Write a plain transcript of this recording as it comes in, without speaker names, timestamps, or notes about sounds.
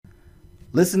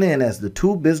Listen in as the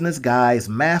two business guys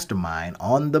mastermind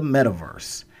on the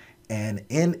metaverse and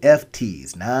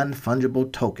NFTs, non fungible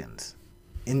tokens.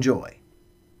 Enjoy.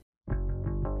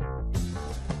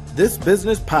 This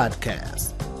business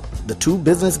podcast, the two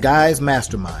business guys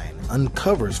mastermind,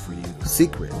 uncovers for you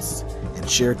secrets and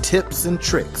share tips and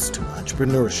tricks to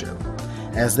entrepreneurship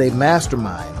as they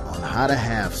mastermind on how to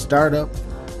have startup,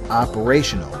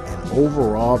 operational, and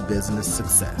overall business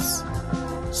success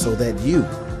so that you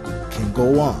can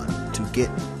go on to get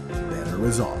better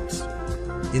results.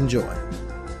 Enjoy.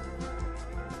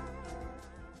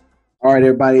 All right,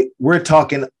 everybody, we're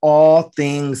talking all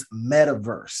things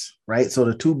metaverse, right? So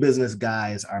the two business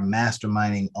guys are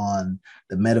masterminding on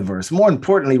the metaverse. More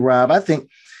importantly, Rob, I think,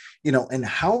 and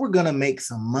how we're going to make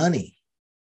some money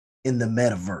in the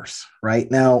metaverse right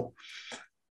now.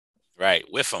 Right.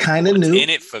 With them. Kind of new. In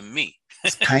it for me.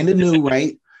 It's kind of new,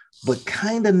 right? But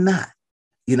kind of not.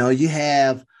 You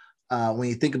have, when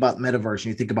you think about metaverse,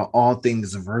 you think about all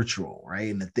things virtual, right?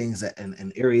 And the things that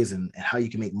and areas and how you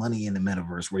can make money in the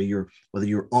metaverse, whether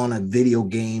you're on a video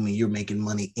game and you're making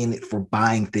money in it for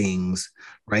buying things,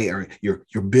 right? Or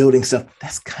you're building stuff.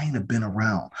 That's kind of been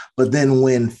around. But then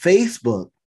when Facebook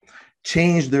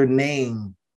changed their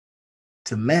name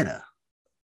to Meta,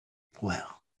 well,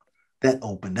 that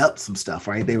opened up some stuff,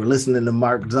 right? They were listening to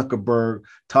Mark Zuckerberg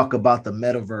talk about the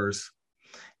metaverse,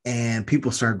 and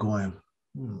people start going,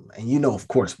 and of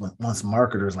course, once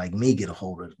marketers like me get a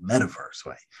hold of the metaverse,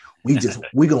 right,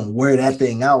 we're going to wear that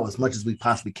thing out as much as we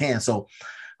possibly can. So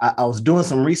I was doing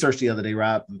some research the other day,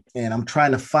 Rob, and I'm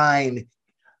trying to find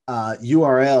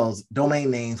URLs, domain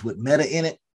names with meta in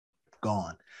it,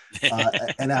 gone.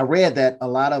 And I read that a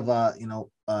lot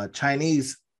of,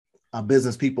 Chinese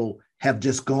business people have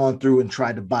just gone through and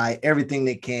tried to buy everything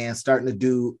they can, starting to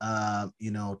do,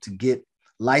 to get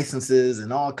licenses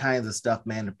and all kinds of stuff,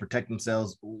 man, to protect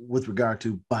themselves with regard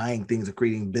to buying things or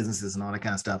creating businesses and all that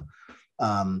kind of stuff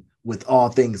with all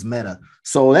things meta.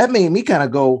 So that made me kind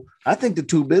of go, I think the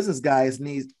two business guys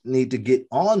need to get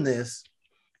on this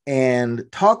and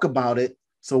talk about it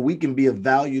so we can be of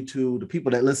value to the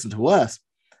people that listen to us.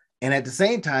 And at the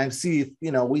same time, see if,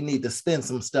 we need to spin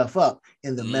some stuff up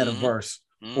in the metaverse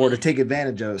or to take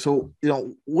advantage of it. So,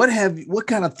 what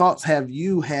kind of thoughts have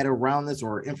you had around this,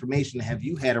 or information have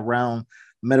you had around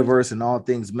metaverse and all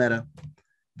things meta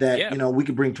that, we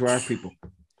could bring to our people?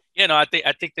 I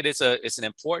think that it's an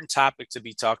important topic to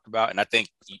be talked about. And I think,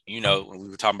 when we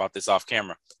were talking about this off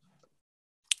camera,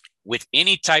 with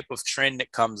any type of trend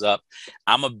that comes up,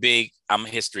 I'm a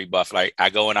history buff. Like I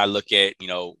go and I look at,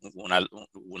 when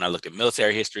I look at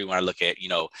military history, when I look at,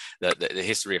 the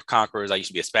history of conquerors. I used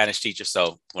to be a Spanish teacher.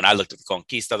 So when I looked at the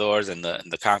conquistadors and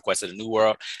the conquest of the New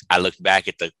World, I looked back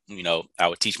at I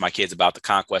would teach my kids about the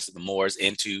conquest of the Moors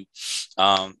into,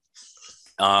 from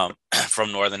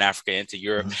Northern Africa into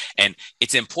Europe. Mm-hmm. And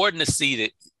it's important to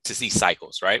see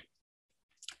cycles, right?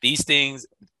 These things,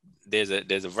 there's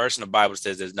a verse in the Bible that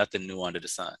says there's nothing new under the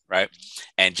sun, right?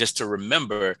 And just to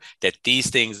remember that these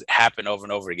things happen over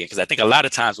and over again, because I think a lot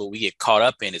of times what we get caught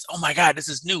up in is, oh my God, this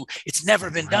is new. It's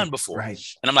never been done before. Right.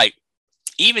 And I'm like,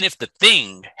 even if the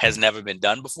thing has never been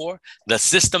done before, the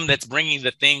system that's bringing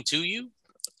the thing to you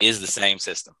is the same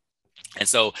system. And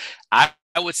so I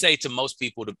would say to most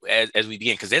people as we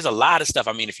begin, because there's a lot of stuff.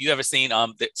 I mean, if you ever seen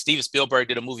Steven Spielberg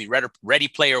did a movie, Ready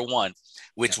Player One,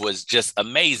 which was just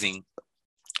amazing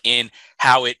in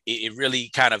how it really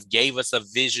kind of gave us a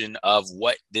vision of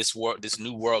what this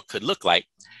new world could look like.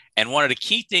 And one of the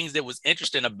key things that was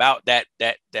interesting about that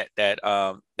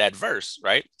verse,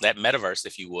 right, that metaverse,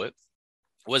 if you would,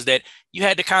 was that you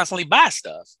had to constantly buy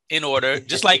stuff in order,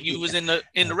 just like you was in the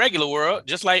regular world,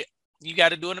 just like you got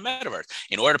to do in the metaverse.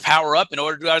 In order to power up, in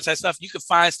order to do all that stuff, you could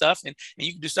find stuff and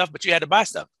you could do stuff, but you had to buy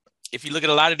stuff. If you look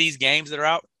at a lot of these games that are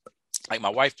out, like my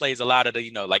wife plays a lot of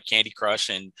the, like Candy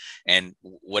Crush and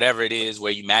whatever it is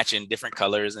where you match in different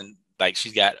colors. And like,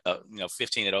 she's got,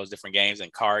 15 of those different games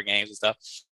and card games and stuff.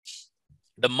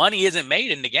 The money isn't made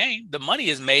in the game. The money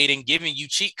is made in giving you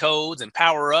cheat codes and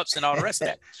power ups and all the rest of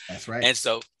that. That's right. And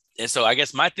so I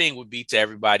guess my thing would be to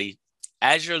everybody,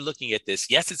 as you're looking at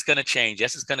this, yes, it's going to change.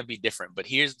 Yes, it's going to be different, but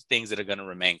here's the things that are going to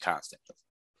remain constant.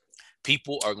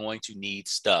 People are going to need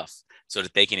stuff so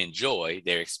that they can enjoy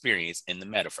their experience in the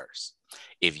metaverse.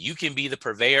 If you can be the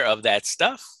purveyor of that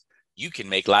stuff, you can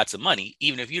make lots of money,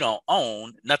 even if you don't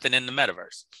own nothing in the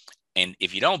metaverse. And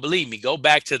if you don't believe me, go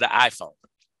back to the iPhone.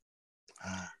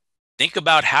 Think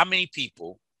about how many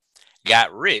people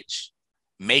got rich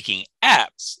making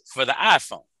apps for the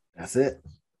iPhone. That's it.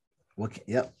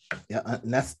 Yep.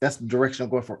 And that's the direction I'm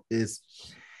going for. Is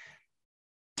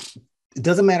it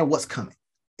doesn't matter what's coming.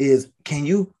 is, can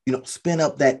you, spin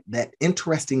up that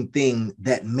interesting thing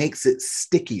that makes it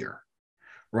stickier,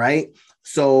 right?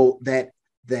 So that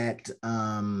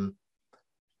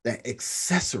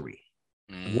accessory,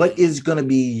 what is going to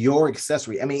be your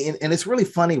accessory? I mean, and it's really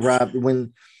funny, Rob,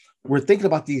 when we're thinking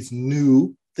about these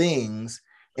new things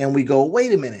and we go,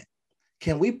 wait a minute,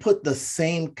 can we put the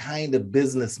same kind of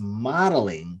business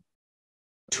modeling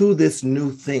to this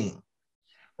new thing,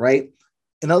 right?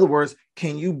 In other words,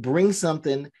 can you bring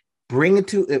something, bring it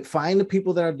to it, find the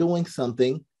people that are doing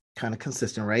something kind of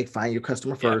consistent, right? Find your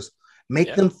customer first,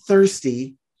 make them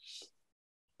thirsty,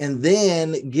 and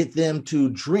then get them to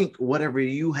drink whatever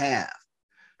you have.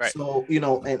 Right. So,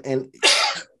 and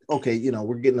okay,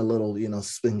 we're getting a little,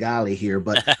 Svengali here,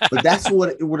 but that's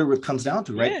what it comes down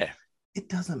to, right? Yeah. It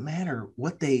doesn't matter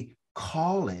what they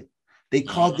call it. They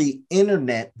call the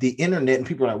internet, and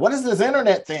people are like, what is this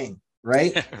internet thing?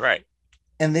 Right. Right.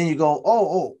 And then you go,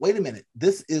 oh, wait a minute.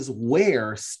 This is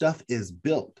where stuff is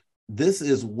built. This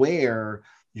is where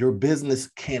your business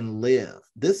can live.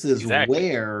 This is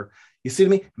where, you see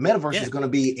what I mean? Metaverse is going to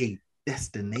be a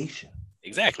destination.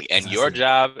 Exactly. And your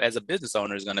job as a business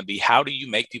owner is going to be, how do you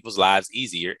make people's lives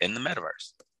easier in the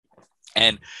metaverse?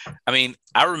 And I mean,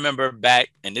 I remember back,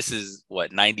 and this is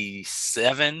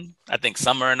 97, I think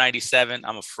summer of 97.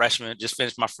 I'm a freshman, just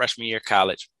finished my freshman year of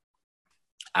college.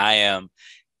 I am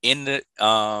in the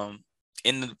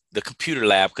computer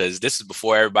lab, because this is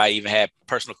before everybody even had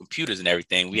personal computers and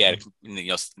everything. We had,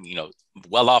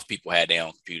 well-off people had their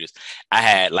own computers. I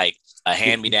had like a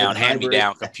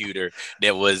hand-me-down computer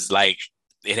that was like,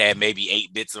 it had maybe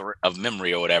 8 bits of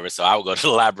memory or whatever. So I would go to the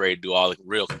library to do all the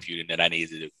real computing that I needed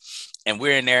to do. And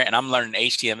we're in there, and I'm learning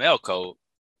HTML code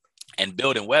and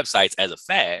building websites as a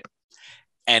fad.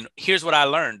 And here's what I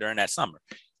learned during that summer.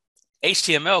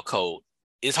 HTML code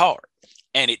is hard,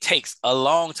 and it takes a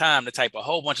long time to type a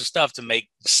whole bunch of stuff to make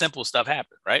simple stuff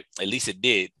happen, right? At least it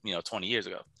did, 20 years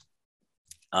ago.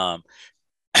 Now,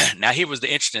 here was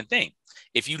the interesting thing.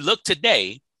 If you look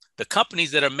today, the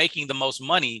companies that are making the most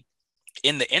money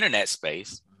in the internet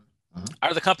space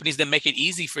are the companies that make it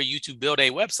easy for you to build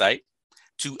a website,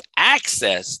 to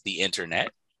access the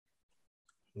internet,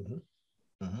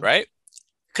 right?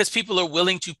 Because people are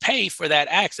willing to pay for that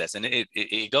access. And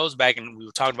it goes back, and we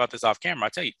were talking about this off camera. I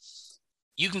tell you,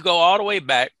 you can go all the way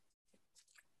back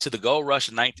to the gold rush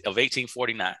of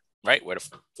 1849, right? Where the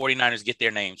 49ers get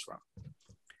their names from.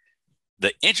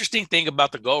 The interesting thing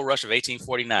about the gold rush of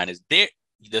 1849 is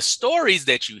the stories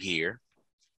that you hear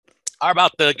are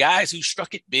about the guys who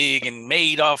struck it big and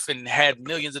made off and had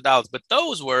millions of dollars. But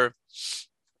those were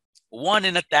 1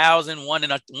 in 1,000, 1 in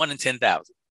 10,000. Yeah.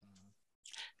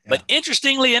 But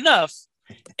interestingly enough,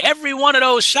 every one of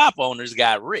those shop owners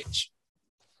got rich.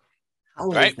 How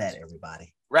is that,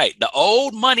 everybody? Right. The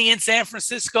old money in San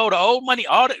Francisco, the old money,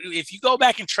 if you go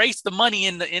back and trace the money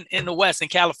in the West, in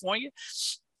California,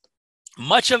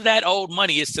 much of that old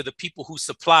money is to the people who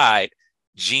supplied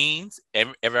jeans.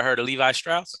 Ever heard of Levi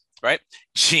Strauss? Right?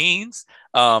 Jeans,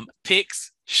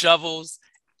 picks, shovels,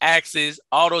 axes,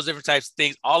 all those different types of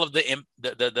things, all of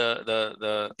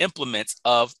the implements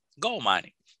of gold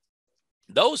mining.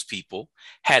 Those people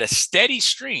had a steady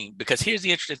stream, because here's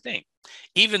the interesting thing.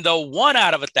 Even though 1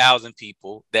 out of 1,000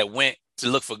 people that went to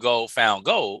look for gold found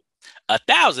gold,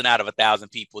 1,000 out of 1,000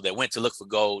 people that went to look for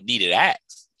gold needed an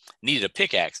axe, needed a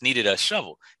pickaxe, needed a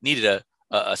shovel, needed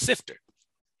a sifter.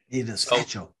 Needed a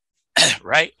satchel.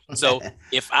 Right? So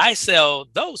if I sell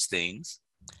those things,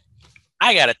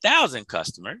 I got 1,000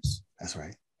 customers. That's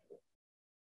right.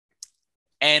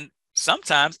 And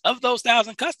sometimes of those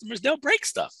 1,000 customers, they'll break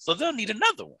stuff. So they'll need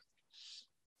another one.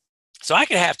 So I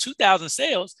could have 2,000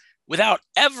 sales without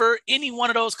ever any one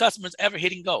of those customers ever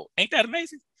hitting gold. Ain't that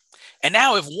amazing? And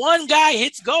now if one guy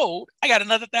hits gold, I got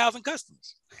another 1,000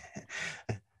 customers.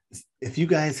 If you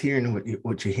guys hearing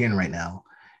what you're hearing right now,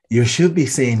 you should be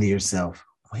saying to yourself,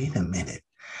 wait a minute,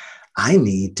 I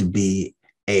need to be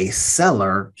a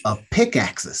seller of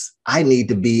pickaxes. I need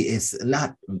to be, it's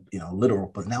not,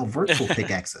 literal, but now virtual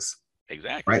pickaxes.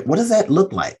 Exactly. Right. What does that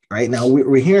look like? Right now,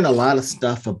 we're hearing a lot of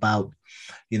stuff about,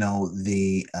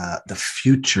 the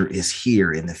future is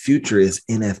here, and the future is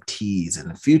NFTs, and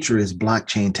the future is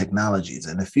blockchain technologies,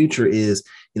 and the future is,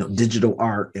 digital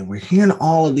art. And we're hearing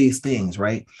all of these things,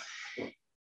 right?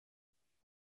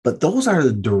 But those are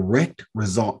the direct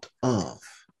result of,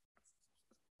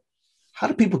 how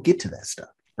do people get to that stuff?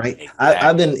 Right. Exactly.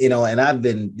 I've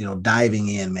been, diving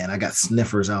in, man. I got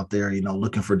sniffers out there,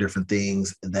 looking for different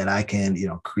things that I can,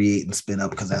 create and spin up,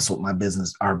 because that's what my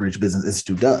business, Our Bridge Business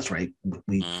Institute does. Right.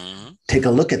 We take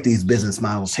a look at these business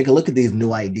models, take a look at these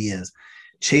new ideas,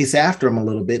 chase after them a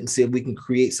little bit and see if we can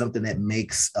create something that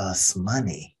makes us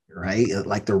money, right?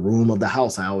 Like the room of the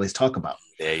house I always talk about.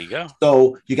 There you go.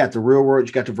 So you got the real world,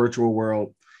 you got the virtual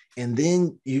world, and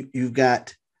then you've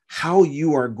got how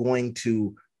you are going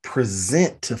to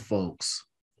present to folks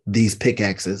these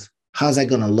pickaxes. How's that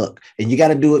going to look? And you got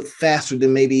to do it faster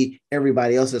than maybe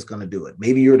everybody else is going to do it.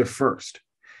 Maybe you're the first,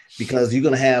 because you're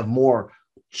going to have more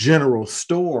general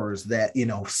stores that,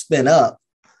 spin up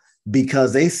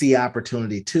because they see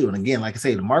opportunity too. And again, like I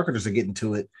say, the marketers are getting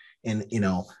to it, and,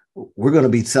 we're going to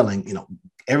be selling,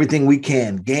 everything we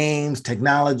can, games,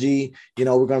 technology, we're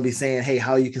going to be saying, hey,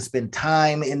 how you can spend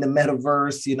time in the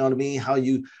metaverse, you know what I mean? How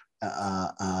you,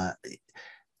 how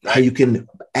you can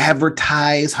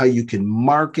advertise, how you can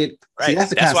market. Right. See, that's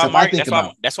the kind of stuff I think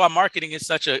about. That's why marketing is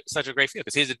such a great field.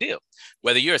 Because here's the deal: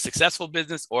 whether you're a successful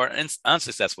business or an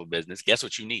unsuccessful business, guess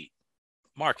what you need?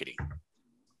 Marketing.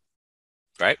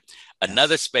 Right.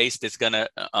 Another space that's gonna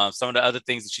some of the other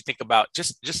things that you think about,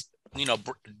 just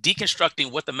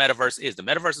deconstructing what the metaverse is. The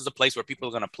metaverse is a place where people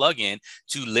are going to plug in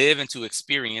to live and to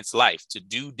experience life, to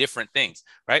do different things.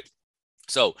 Right.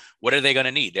 So what are they going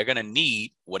to need? They're going to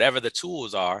need whatever the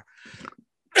tools are,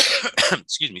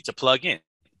 excuse me, to plug in.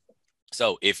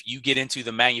 So if you get into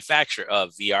the manufacture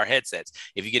of VR headsets,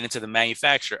 if you get into the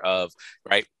manufacture of,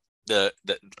 right, the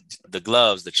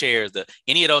gloves, the chairs,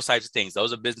 any of those types of things,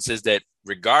 those are businesses that,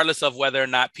 regardless of whether or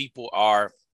not people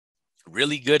are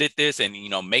really good at this and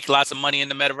make lots of money in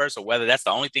the metaverse, or whether that's the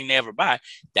only thing they ever buy,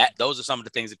 those are some of the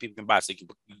things that people can buy. So you can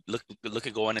look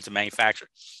at going into manufacture.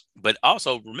 But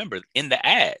also remember, in the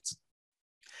ads,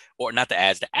 or not the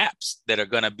ads, the apps that are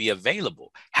going to be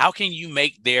available, how can you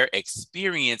make their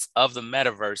experience of the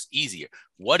metaverse easier?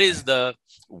 What is the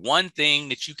one thing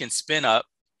that you can spin up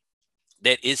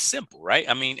that is simple, right?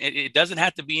 I mean, it doesn't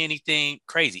have to be anything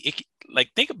crazy.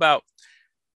 Think about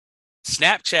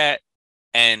Snapchat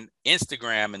and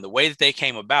Instagram and the way that they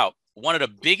came about. One of the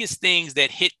biggest things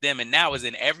that hit them, and now is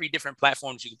in every different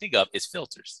platform that you can think of, is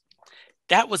filters.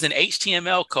 That was an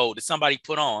HTML code that somebody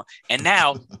put on, and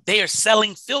now they are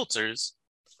selling filters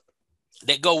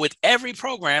that go with every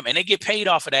program, and they get paid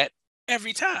off of that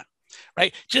every time,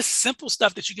 right? Just simple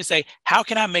stuff that you can say, how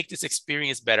can I make this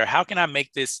experience better? How can I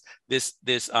make this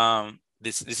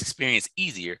experience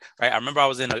easier, right? I remember I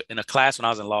was in a class when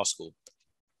I was in law school.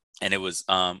 And it was,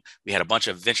 we had a bunch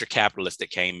of venture capitalists that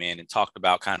came in and talked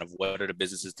about kind of what are the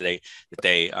businesses that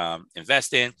they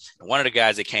invest in. And one of the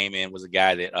guys that came in was a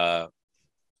guy that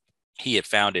he had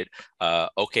founded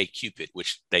OkCupid,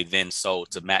 which they then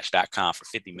sold to Match.com for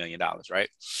 $50 million, right?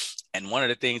 And one of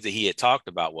the things that he had talked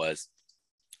about was,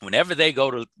 whenever they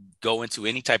go into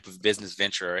any type of business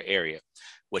venture or area,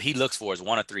 what he looks for is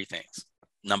one of three things.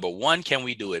 Number one, can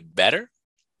we do it better,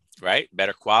 right?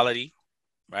 Better quality,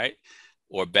 right?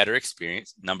 Or better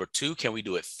experience. Number two, can we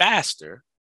do it faster?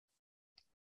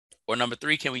 Or number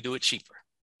three, can we do it cheaper?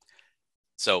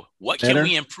 So what better, can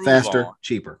we improve faster, on?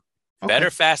 Cheaper. Okay. Better,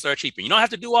 faster, or cheaper. You don't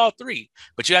have to do all three,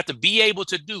 but you have to be able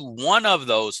to do one of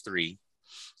those three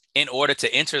in order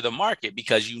to enter the market,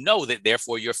 because you know that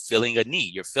therefore you're filling a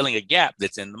need, you're filling a gap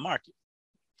that's in the market.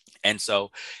 And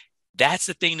so that's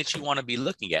the thing that you want to be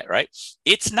looking at, right?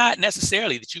 It's not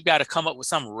necessarily that you got to come up with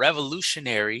some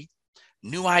revolutionary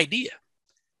new idea.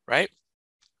 Right?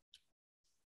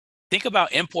 Think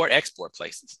about import-export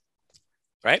places,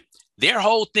 right? Their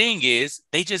whole thing is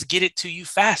they just get it to you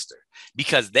faster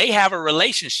because they have a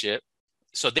relationship.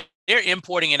 So they're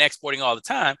importing and exporting all the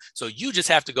time. So you just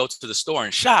have to go to the store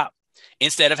and shop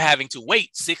instead of having to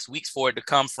wait 6 weeks for it to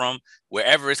come from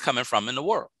wherever it's coming from in the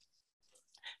world.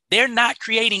 They're not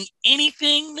creating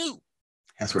anything new.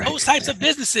 That's right. Those types of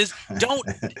businesses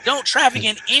don't traffic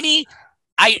in any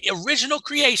original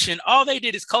creation. All they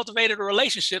did is cultivated a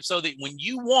relationship so that when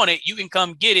you want it, you can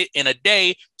come get it in a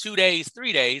day, 2 days,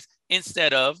 3 days,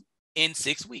 instead of in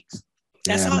 6 weeks.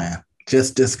 That's all. Man.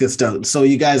 Just good stuff. So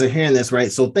you guys are hearing this,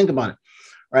 right? So think about it,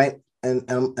 right? And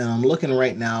I'm looking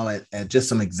right now at just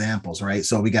some examples, right?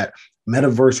 So we got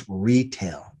metaverse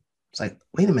retail. It's like,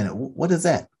 wait a minute, what is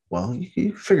that? Well,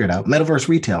 you figure it out. Metaverse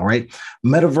retail, right?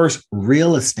 Metaverse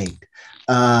real estate.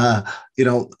 Metaverse.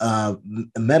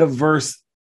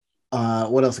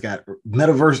 What else I got?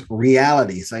 Metaverse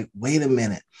reality. It's like, wait a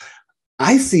minute.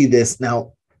 I see this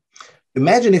now.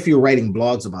 Imagine if you're writing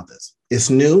blogs about this. It's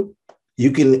new.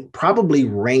 You can probably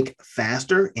rank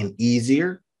faster and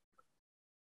easier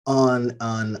on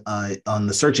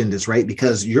the search index, right?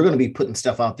 Because you're going to be putting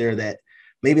stuff out there that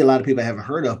maybe a lot of people haven't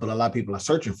heard of, but a lot of people are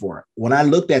searching for it. When I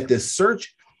looked at this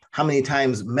search, how many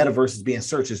times metaverse is being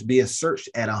searched? It's being searched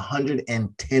at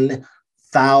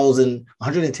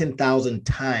 110,000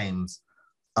 times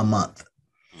a month,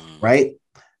 right?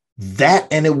 That,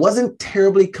 and it wasn't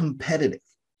terribly competitive.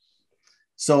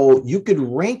 So you could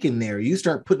rank in there. You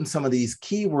start putting some of these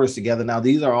keywords together. Now,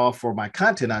 these are all for my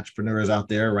content entrepreneurs out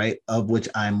there, right? Of which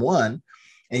I'm one.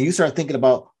 And you start thinking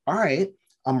about, all right,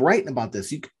 I'm writing about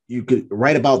this. You could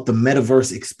write about the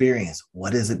metaverse experience.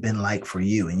 What has it been like for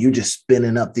you? And you just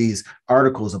spinning up these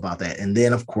articles about that. And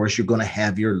then, of course, you're going to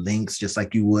have your links just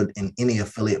like you would in any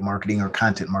affiliate marketing or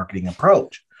content marketing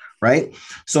approach, right?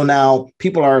 So now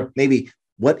people are maybe,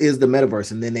 what is the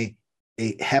metaverse? And then they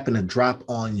happen to drop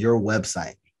on your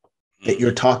website that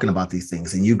you're talking about these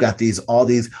things, and you've got all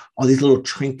these little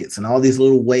trinkets and all these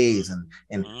little ways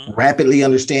and rapidly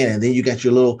understand. And then you got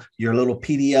your little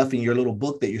PDF and your little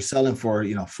book that you're selling for,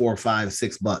 $4, $5,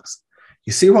 $6.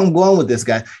 You see where I'm going with this,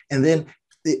 guy? And then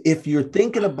if you're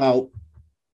thinking about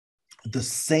the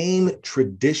same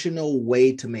traditional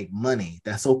way to make money,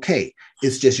 that's okay.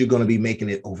 It's just you're going to be making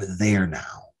it over there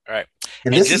now. All right.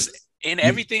 And this just in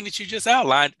everything that you just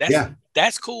outlined,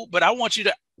 that's cool. But I want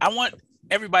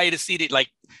everybody to see that, like,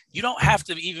 you don't have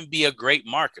to even be a great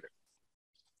marketer,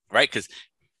 right? Because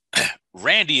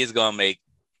Randy is gonna make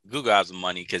Google out some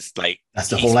money because, like, that's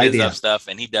the whole idea. Up stuff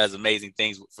and he does amazing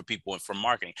things for people from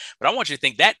marketing. But I want you to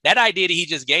think that idea that he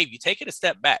just gave you, take it a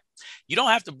step back. You don't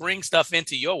have to bring stuff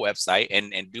into your website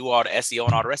and do all the SEO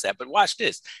and all the rest of that. But watch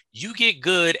this: you get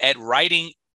good at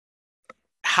writing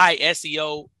high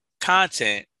SEO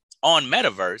content on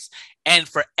Metaverse, and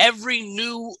for every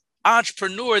new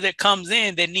entrepreneur that comes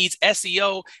in that needs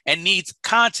SEO and needs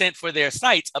content for their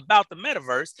sites about the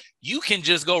metaverse, you can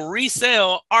just go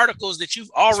resell articles that you've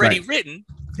already written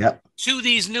to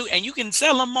these new, and you can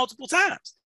sell them multiple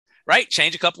times, right?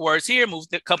 Change a couple words here, move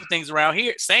a couple things around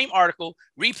here, same article,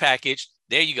 repackage,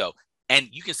 there you go. And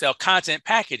you can sell content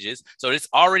packages. So it's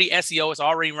already SEO, it's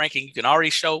already ranking, you can already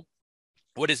show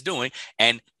what it's doing,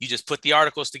 and you just put the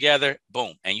articles together,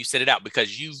 boom, and you set it out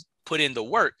because you've put in the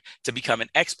work to become an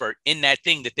expert in that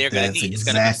thing that they're going to need. It's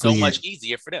going to be so much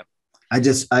easier for them. I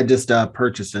just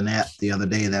purchased an app the other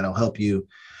day that'll help you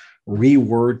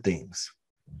reword things.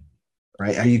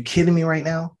 Right? Are you kidding me right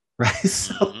now? Right?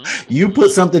 So you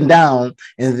put something down,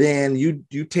 and then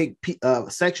you take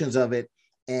sections of it,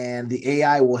 and the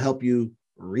AI will help you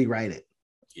rewrite it.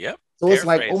 Yep. So it's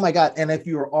like, oh my God! And if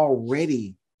you're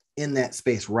already in that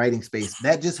space, writing space,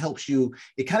 that just helps you.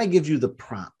 It kind of gives you the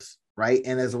prompts. Right.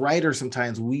 And as writers,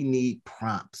 sometimes we need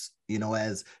prompts,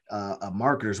 as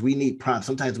marketers, we need prompts.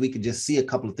 Sometimes we can just see a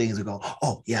couple of things and go,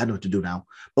 oh, yeah, I know what to do now.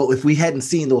 But if we hadn't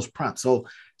seen those prompts, so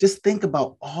just think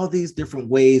about all these different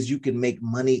ways you can make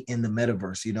money in the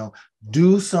metaverse,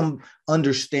 do some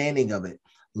understanding of it.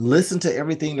 Listen to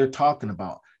everything they're talking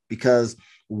about, because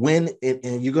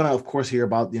and you're going to, of course, hear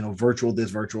about, virtual this,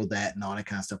 virtual that, and all that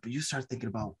kind of stuff. But you start thinking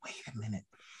about, wait a minute,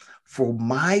 for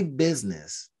my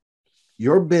business,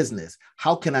 your business,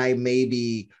 how can I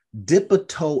maybe dip a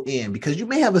toe in? Because you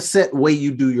may have a set way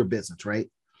you do your business, right?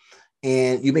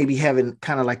 And you may be having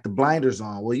kind of like the blinders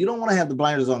on. Well, you don't want to have the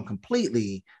blinders on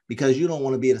completely, because you don't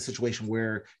want to be in a situation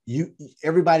where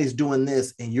everybody's doing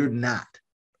this and you're not,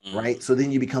 right? So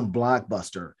then you become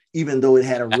Blockbuster, even though it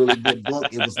had a really good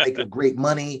book. It was making great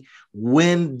money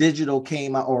when digital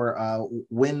came out, or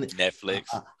when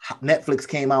Netflix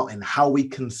came out, and how we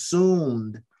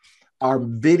consumed our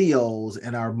videos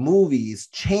and our movies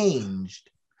changed.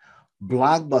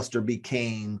 Blockbuster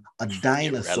became a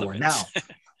dinosaur. Now,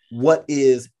 what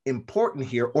is important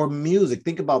here, or music,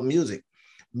 think about music.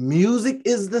 Music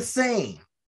is the same.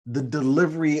 The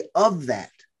delivery of that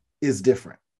is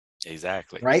different.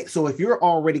 Exactly. Right. So if you're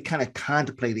already kind of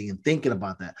contemplating and thinking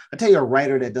about that, I tell you, a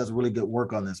writer that does really good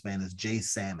work on this, man, is Jay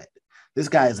Samit. This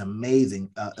guy is amazing.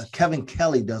 Kevin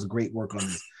Kelly does great work on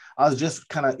this. I was just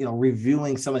kind of,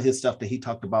 reviewing some of his stuff that he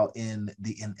talked about in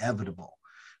The Inevitable,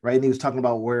 right? And he was talking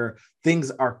about where things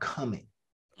are coming.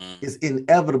 It's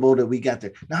inevitable that we got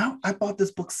there. Now, I bought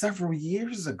this book several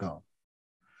years ago,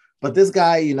 but this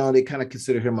guy, they kind of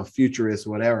consider him a futurist,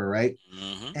 whatever, right?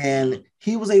 And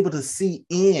he was able to see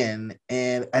in,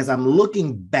 and as I'm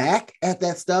looking back at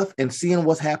that stuff and seeing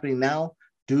what's happening now,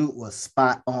 dude was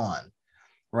spot on,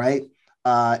 right?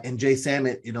 And Jay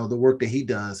Samit, the work that he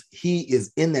does, he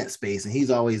is in that space, and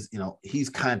he's always, he's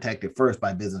contacted first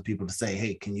by business people to say,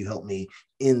 hey, can you help me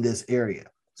in this area?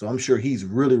 So I'm sure he's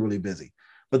really, really busy.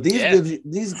 But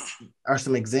these are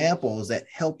some examples that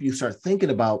help you start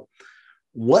thinking about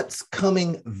what's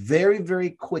coming very, very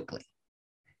quickly.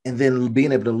 And then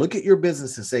being able to look at your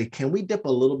business and say, can we dip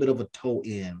a little bit of a toe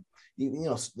in?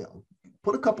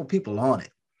 Put a couple people on it.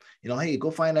 Hey,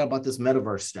 go find out about this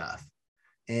metaverse stuff,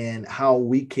 and how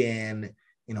we can,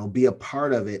 be a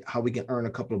part of it, how we can earn a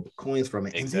couple of coins from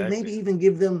it. Exactly. And then maybe even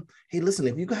give them, hey, listen,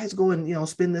 if you guys go and,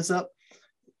 spin this up,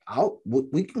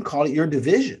 we can call it your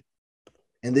division.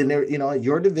 And then there,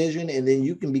 your division, and then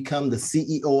you can become the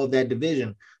CEO of that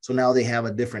division. So now they have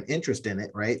a different interest in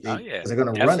it, right? They're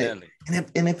going to run it.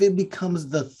 And if it becomes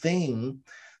the thing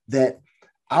that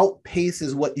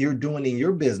outpaces what you're doing in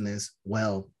your business,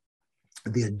 well,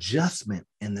 the adjustment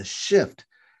and the shift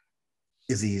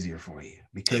is easier for you,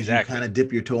 because you kind of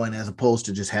dip your toe in, as opposed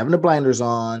to just having the blinders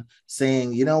on,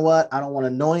 saying, you know what, I don't want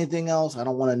to know anything else. I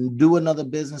don't want to do another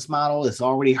business model. It's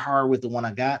already hard with the one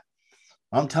I got.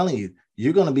 I'm telling you,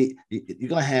 you're going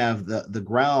to have the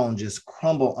ground just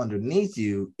crumble underneath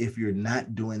you if you're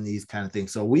not doing these kind of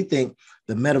things. So we think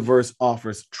the metaverse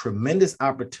offers tremendous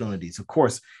opportunities, of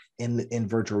course, in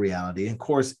virtual reality, and of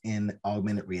course, in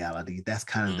augmented reality. That's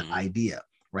kind of the idea,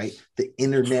 right? The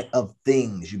Internet of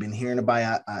Things. You've been hearing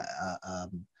about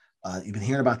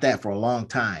that for a long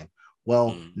time.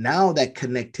 Well, now that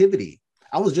connectivity,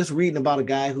 I was just reading about a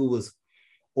guy who was,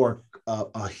 or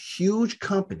a huge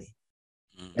company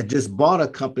that just bought a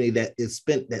company that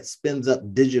spins up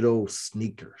digital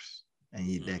sneakers.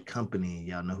 And that company,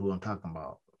 y'all know who I'm talking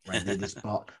about, right? They just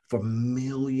bought for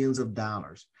millions of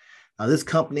dollars. Now, this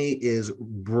company is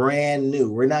brand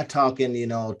new. We're not talking,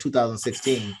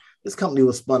 2016. This company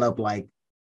was spun up like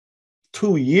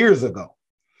 2 years ago.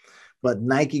 But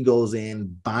Nike goes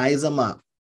in, buys them up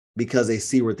because they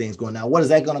see where things going. Now, what is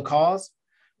that going to cause?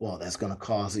 Well, that's going to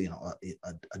cause,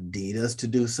 Adidas to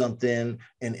do something,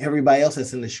 and everybody else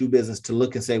that's in the shoe business to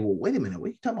look and say, well, wait a minute, what are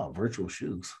you talking about, virtual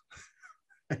shoes?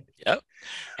 Yep.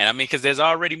 And I mean, because there's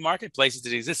already marketplaces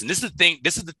that exist. And this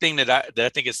is the thing that I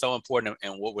think is so important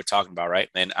in what we're talking about, right?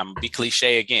 And I'm gonna be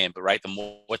cliche again, but right, the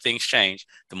more things change,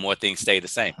 the more things stay the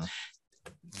same.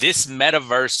 This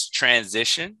metaverse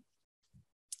transition,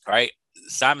 right?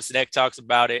 Simon Sinek talks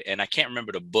about it, and I can't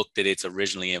remember the book that it's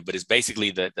originally in, but it's basically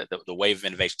the wave of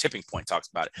innovation. Tipping Point talks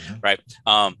about it, right?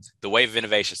 The wave of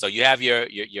innovation. So you have your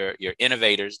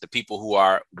innovators, the people who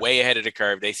are way ahead of the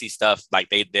curve. They see stuff like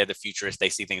they're the futurists. They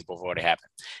see things before they happen.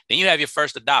 Then you have your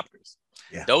first adopters.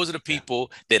 Yeah. Those are the people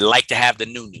that like to have the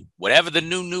new. Whatever the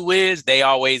new is, they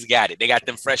always got it. They got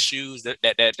them fresh shoes,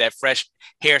 that fresh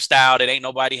hairstyle that ain't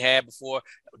nobody had before,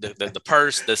 the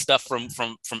purse, the stuff from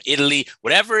Italy,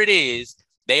 whatever it is,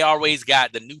 they always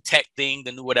got the new tech thing,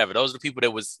 the new whatever. Those are the people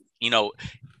that was,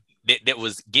 that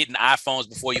was getting iPhones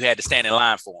before you had to stand in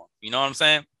line for them. You know what I'm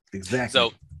saying? Exactly.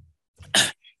 So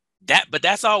but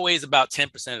that's always about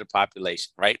 10% of the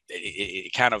population, right?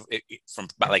 It kind of from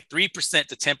about like 3%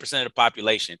 to 10% of the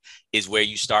population is where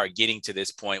you start getting to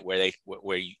this point where they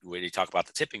talk about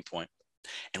the tipping point.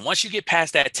 And once you get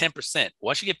past that 10%,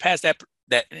 once you get past that,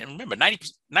 and remember,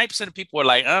 90% of people are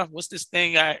like, what's this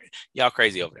thing? Y'all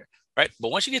crazy over there, right?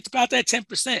 But once you get to about that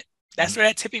 10%, that's where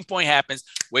that tipping point happens,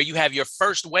 where you have your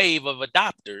first wave of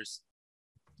adopters,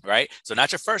 right? So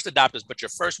not your first adopters, but your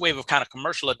first wave of kind of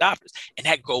commercial adopters. And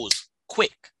that goes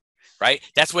quick, right?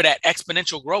 That's where that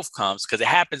exponential growth comes, because it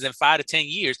happens in 5 to 10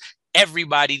 years.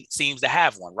 Everybody seems to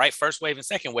have one, right? First wave and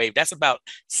second wave, that's about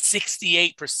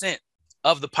 68%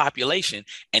 of the population.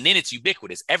 And then it's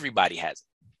ubiquitous. Everybody has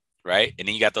it, right? And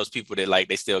then you got those people that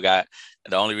they still got,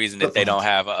 the only reason that they don't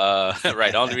have,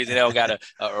 right? The only reason they don't got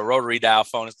a rotary dial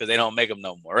phone is because they don't make them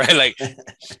no more, right? Like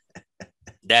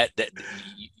that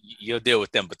you'll deal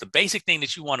with them. But the basic thing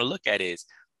that you want to look at is,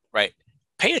 right,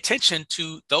 pay attention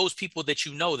to those people that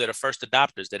that are first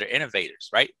adopters, that are innovators,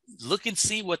 right? Look and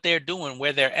see what they're doing,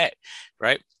 where they're at,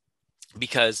 right?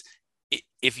 Because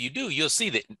if you do, you'll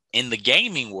see that in the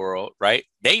gaming world, right,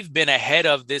 they've been ahead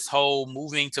of this whole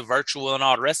moving to virtual and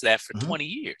all the rest of that for 20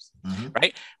 years,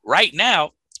 right? Right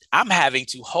now, I'm having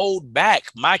to hold back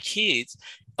my kids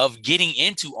of getting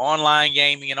into online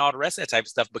gaming and all the rest of that type of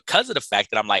stuff because of the fact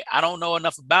that I'm like, I don't know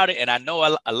enough about it. And I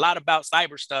know a lot about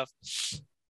cyber stuff.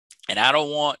 And I don't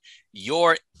want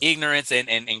your ignorance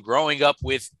and growing up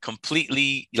with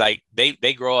completely, like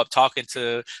they grow up talking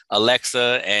to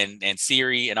Alexa and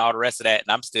Siri and all the rest of that.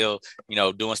 And I'm still,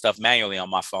 doing stuff manually on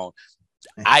my phone.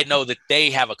 I know that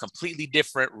they have a completely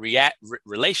different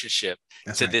relationship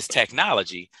to this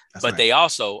technology, but they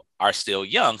also are still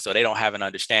young. So they don't have an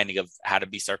understanding of how to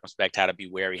be circumspect, how to be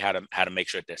wary, how to make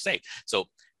sure that they're safe. So,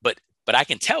 but I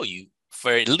can tell you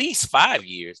for at least 5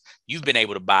 years, you've been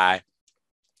able to buy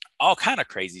all kind of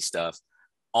crazy stuff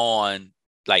on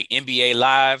like NBA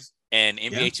Live and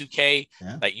NBA 2K.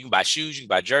 Yeah. Like you can buy shoes, you can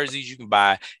buy jerseys, you can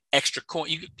buy extra coin,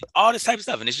 all this type of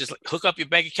stuff. And it's just like hook up your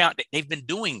bank account. They've been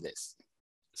doing this.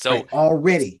 So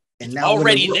already. And now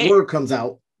when the word comes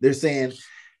out, they're saying,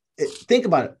 think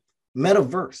about it,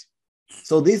 metaverse.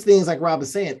 So these things, like Rob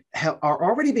is saying, are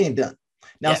already being done.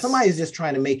 Now, somebody's just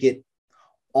trying to make it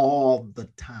all the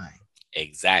time.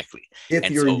 Exactly. If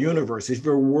And your so universe, if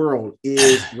your world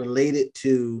is related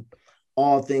to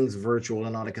all things virtual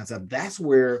and all that kind of stuff, that's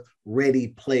where Ready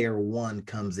Player One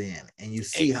comes in. And you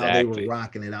see how they were exactly.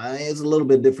 rocking it. It's a little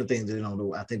bit different things.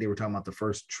 I think they were talking about the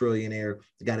first trillionaire,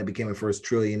 the guy that became a first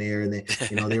trillionaire. And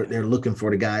then, they're looking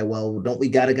for the guy. Well, don't we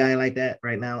got a guy like that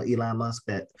right now, Elon Musk,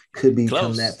 that could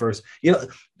become that Close. first,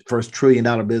 first $1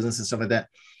 trillion business and stuff like that.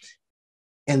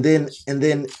 And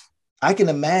then I can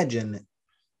imagine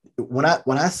when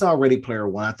I saw Ready Player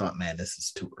One, I thought, man, this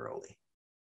is too early,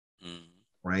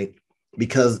 right?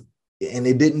 Because and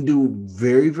it didn't do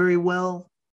very, very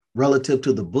well relative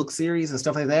to the book series and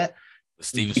stuff like that,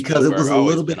 Steven because it Spielberg was a always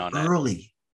little been bit on that.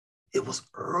 early. It was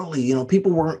early,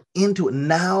 people weren't into it.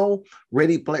 Now,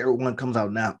 Ready Player One comes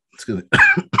out now. Excuse me.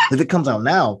 If it comes out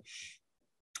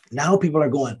now people are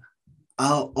going,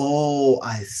 oh,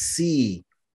 I see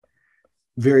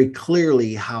very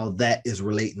clearly how that is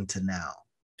relating to now.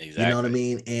 Exactly. You know what I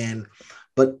mean?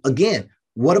 But again,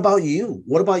 what about you?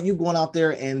 What about you going out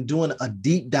there and doing a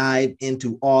deep dive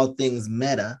into all things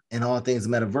meta and all things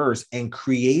metaverse and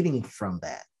creating from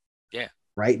that? Yeah.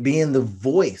 Right. Being the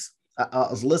voice. I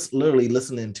was literally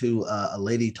listening to a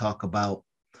lady talk about,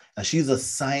 she's a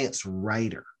science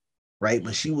writer, right?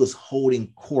 But she was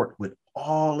holding court with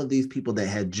all of these people that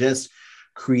had just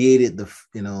created the,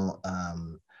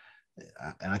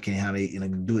 I can't how they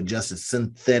do it justice,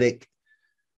 synthetic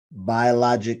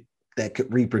biologic that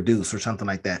could reproduce or something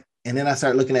like that. And then I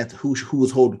started looking at who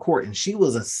was holding court, and she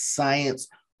was a science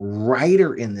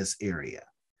writer in this area,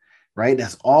 right?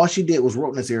 That's all she did was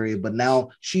wrote in this area, but now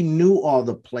she knew all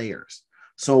the players.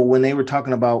 So when they were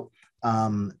talking about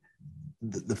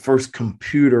the first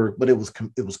computer, but it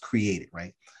was created,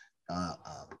 right?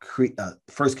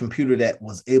 First computer that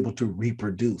was able to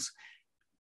reproduce.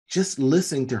 Just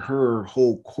listening to her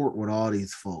hold court with all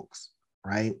these folks,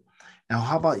 right? Now,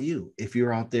 how about you? If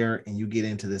you're out there and you get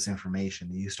into this information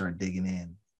and you start digging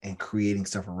in and creating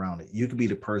stuff around it, you could be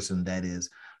the person that is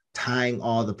tying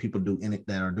all the people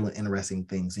that are doing interesting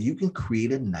things. And you can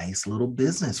create a nice little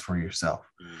business for yourself,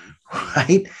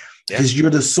 right? Because you're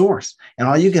the source. And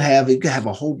all you can have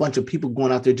a whole bunch of people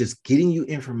going out there just getting you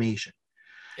information.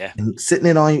 Yeah. And sitting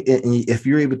it on you. And if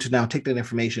you're able to now take that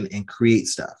information and create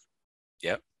stuff.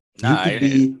 Yep. You could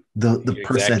be the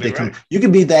person that they come. You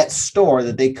could be that store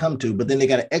that they come to, but then they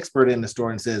got an expert in the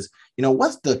store and says,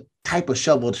 what's the type of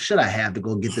shovel should I have to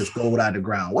go get this gold out of the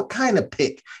ground? What kind of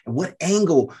pick and what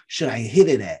angle should I hit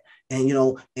it at? And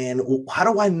and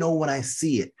how do I know when I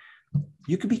see it?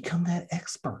 You could become that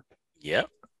expert. Yep.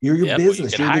 Your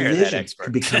business, your division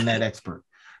could become that expert,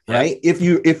 right? If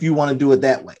you want to do it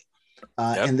that way.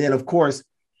 And then of course,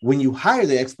 when you hire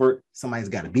the expert, somebody's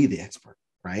got to be the expert.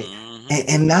 Right.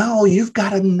 And now you've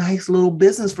got a nice little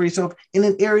business for yourself in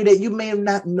an area that you may have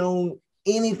not known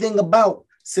anything about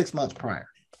 6 months prior.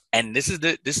 And this is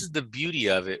the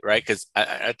beauty of it, right? Because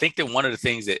I think that one of the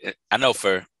things that I know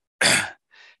for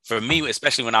me,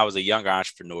 especially when I was a younger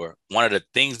entrepreneur, one of the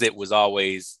things that was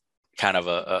always kind of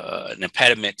an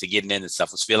impediment to getting into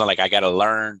stuff was feeling like I got to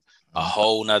learn a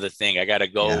whole nother thing. I got to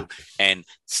go and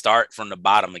start from the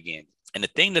bottom again. And the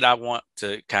thing that I want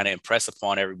to kind of impress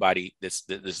upon everybody that's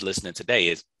listening today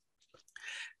is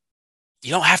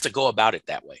you don't have to go about it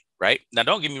that way, right? Now,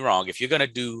 don't get me wrong. If you're going to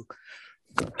do,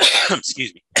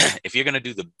 excuse me, if you're going to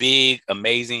do the big,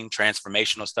 amazing,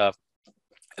 transformational stuff,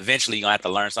 eventually you're going to have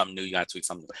to learn something new. You got to tweak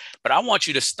something new. But I want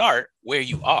you to start where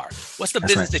you are. What's the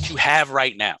business that you have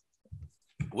right now?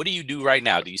 What do you do right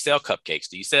now? Do you sell cupcakes?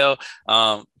 Do you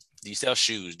sell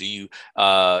shoes? Do you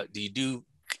do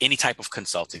any type of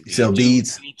consulting? You sell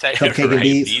beads, cupcake and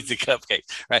beads. Beads and cupcakes,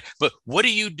 right? But what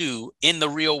do you do in the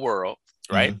real world,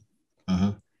 right?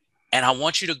 And I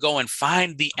want you to go and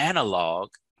find the analog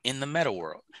in the meta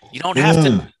world. You don't have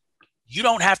to. You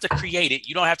don't have to create it.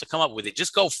 You don't have to come up with it.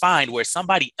 Just go find where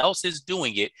somebody else is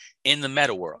doing it in the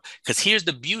meta world. Because here's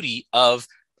the beauty of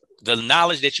the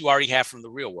knowledge that you already have from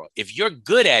the real world. If you're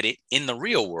good at it in the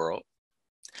real world,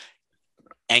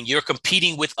 and you're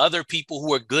competing with other people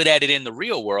who are good at it in the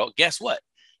real world, guess what?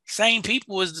 Same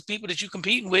people as the people that you're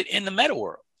competing with in the meta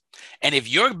world. And if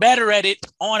you're better at it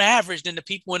on average than the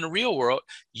people in the real world,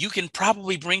 you can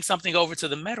probably bring something over to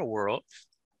the meta world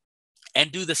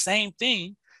and do the same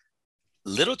thing.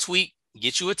 Little tweak,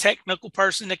 get you a technical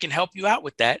person that can help you out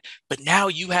with that. But now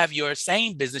you have your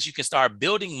same business. You can start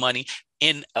building money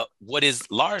in what is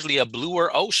largely a bluer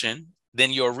ocean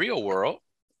than your real world.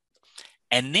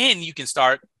 And then you can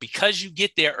start, because you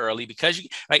get there early,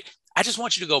 right? I just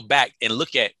want you to go back and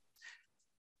look at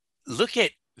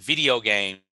video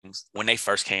games when they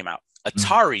first came out.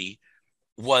 Atari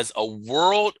was a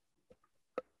world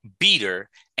beater.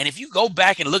 And if you go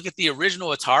back and look at the original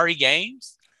Atari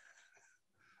games,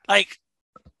 like,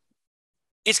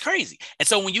 it's crazy. And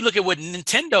so when you look at what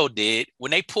Nintendo did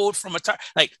when they pulled from Atari,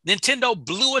 like Nintendo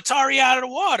blew Atari out of the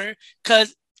water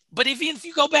but if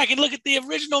you go back and look at the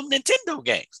original Nintendo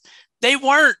games, they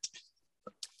weren't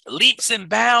leaps and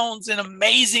bounds and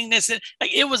amazingness. And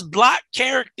like, it was block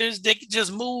characters. They could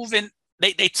just move, and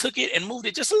they took it and moved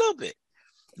it just a little bit.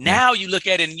 Now you look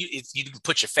at it and you can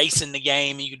put your face in the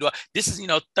game and you can do this is,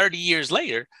 30 years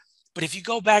later. But if you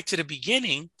go back to the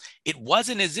beginning, it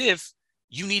wasn't as if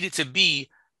you needed to be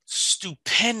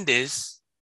stupendous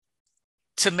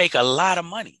to make a lot of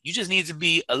money. You just need to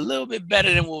be a little bit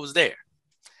better than what was there.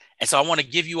 And so I want to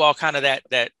give you all kind of that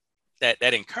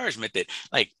encouragement that,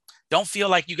 like, don't feel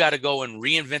like you got to go and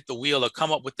reinvent the wheel or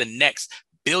come up with the next $1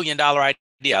 billion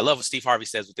idea. I love what Steve Harvey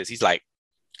says with this. He's like,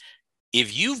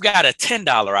 if you've got a $10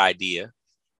 idea,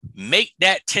 make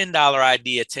that $10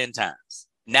 idea 10 times.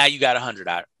 Now you got a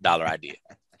 $100 idea.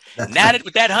 Now that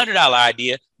with that $100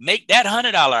 idea, make that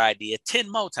 $100 idea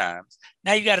 10 more times.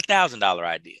 Now you got a $1,000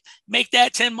 idea. Make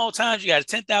that 10 more times. You got a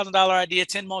 $10,000 idea.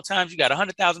 10 more times. You got a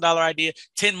 $100,000 idea.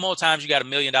 10 more times. You got $1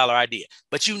 million idea.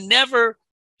 But you never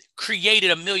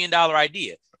created $1 million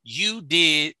idea. You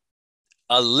did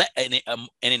an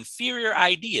inferior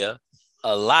idea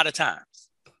a lot of times.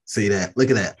 See that? Look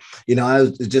at that. I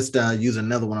was just using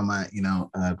another one of my,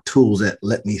 tools that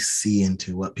let me see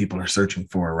into what people are searching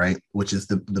for, right? Which is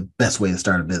the best way to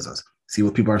start a business. See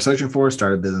what people are searching for,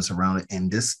 start a business around it, and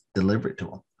just deliver it to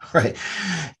them, right?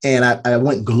 And I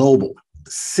went global.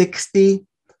 60.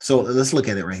 So let's look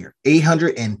at it right here.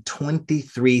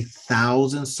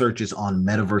 823,000 searches on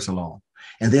Metaverse alone.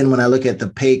 And then when I look at the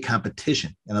paid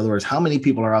competition, in other words, how many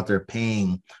people are out there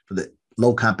paying for the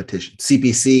low competition?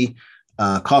 CPC,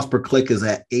 cost per click is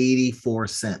at 84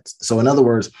 cents. So in other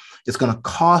words, it's going to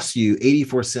cost you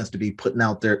 84 cents to be putting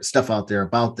out there stuff out there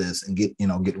about this and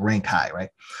get ranked high, right?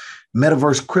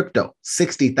 Metaverse crypto,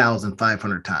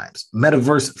 60,500 times.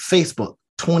 Metaverse Facebook,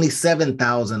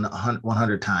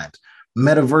 27,100 times.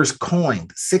 Metaverse coin,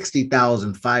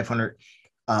 60,500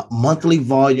 monthly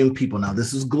volume people. Now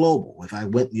this is global. If I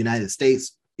went United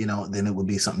States, then it would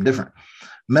be something different.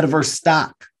 Metaverse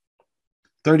stock,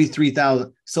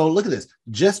 33,000. So look at this,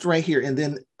 just right here. And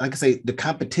then, like I say, the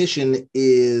competition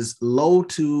is low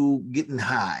to getting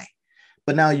high.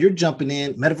 But now you're jumping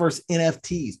in Metaverse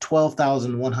NFTs,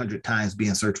 12,100 times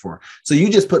being searched for. So you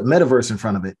just put Metaverse in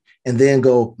front of it and then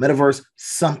go Metaverse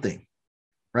something,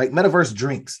 right? Metaverse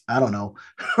drinks, I don't know,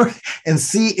 and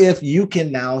see if you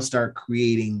can now start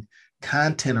creating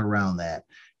content around that.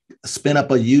 Spin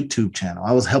up a YouTube channel.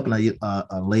 I was helping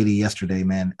a lady yesterday,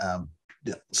 man,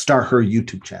 start her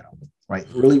YouTube channel, right?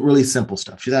 Really, really simple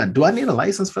stuff. She said, do I need a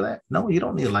license for that? No, you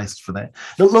don't need a license for that.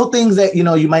 The little things that,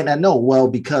 you might not know. Well,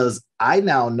 because I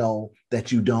now know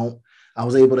that you don't, I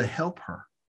was able to help her,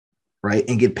 right?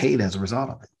 And get paid as a result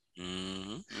of it.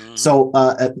 Mm-hmm. So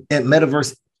at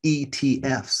Metaverse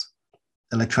ETFs,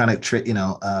 electronic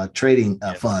trading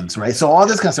funds, right? So all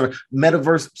this kind of stuff,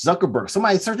 Metaverse Zuckerberg,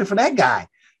 somebody searching for that guy.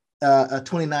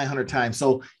 2,900 times.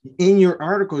 So in your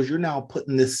articles, you're now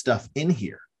putting this stuff in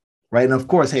here, right? And of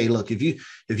course, hey, look, if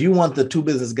you want the two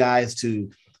business guys to,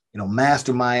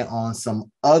 mastermind on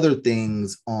some other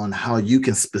things on how you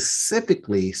can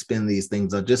specifically spin these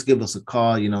things, just give us a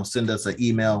call, send us an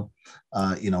email,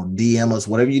 DM us,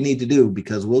 whatever you need to do,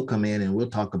 because we'll come in and we'll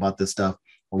talk about this stuff,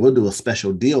 or we'll do a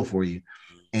special deal for you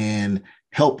and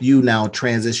help you now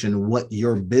transition what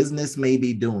your business may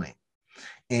be doing.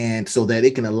 And so that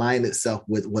it can align itself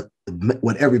with what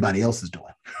everybody else is doing.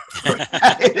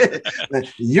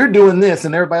 You're doing this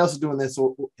and everybody else is doing this.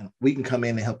 So we can come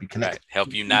in and help you connect. Right.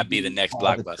 Help you not be the next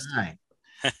Blockbuster.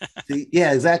 See,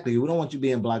 yeah, exactly. We don't want you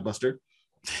being Blockbuster.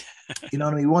 You know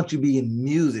what I mean? We want you to be in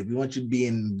music. We want you to be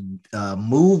in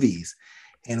movies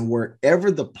and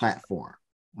wherever the platform,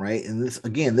 right? And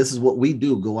this is what we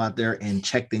do. Go out there and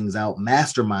check things out,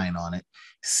 mastermind on it.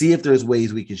 See if there's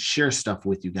ways we can share stuff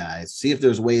with you guys. See if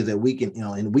there's ways that we can,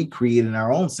 and we create in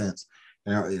our own sense,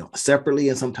 separately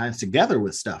and sometimes together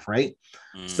with stuff, right?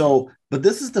 So, but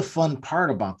this is the fun part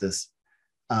about this,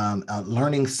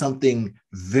 learning something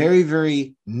very,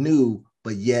 very new,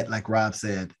 but yet, like Rob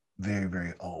said, very,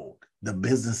 very old. The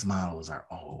business models are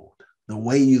old. The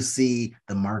way you see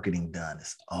the marketing done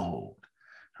is old,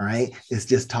 all right? It's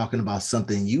just talking about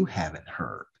something you haven't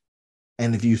heard.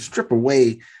 And if you strip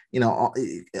away,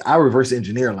 I reverse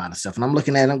engineer a lot of stuff, and I'm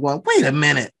looking at it and I'm going, wait a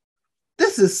minute,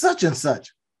 this is such and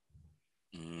such.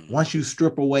 Once you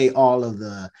strip away all of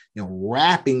the,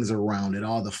 wrappings around it,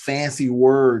 all the fancy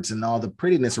words and all the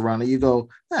prettiness around it, you go,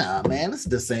 man, this is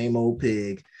the same old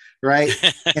pig, right?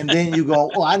 And then you go,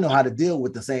 oh, I know how to deal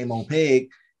with the same old pig.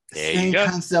 There Same you go.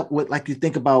 concept with, like, you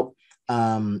think about,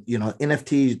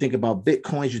 NFTs, you think about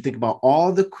Bitcoins, you think about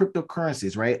all the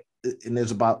cryptocurrencies, right? And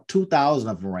there's about 2,000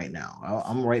 of them right now.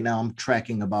 I'm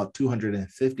tracking about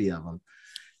 250 of them.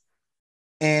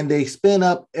 And they spin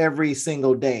up every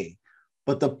single day.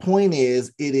 But the point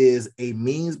is, it is a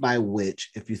means by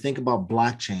which, if you think about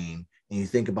blockchain and you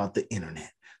think about the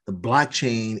internet, the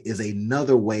blockchain is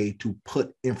another way to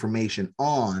put information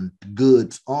on,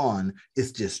 goods on.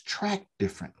 It's just tracked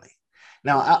differently.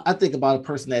 Now, I think about a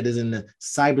person that is in the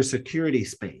cybersecurity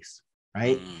space,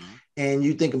 right? Mm-hmm. And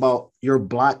you think about your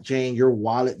blockchain, your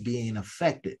wallet being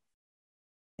affected.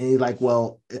 And you're like,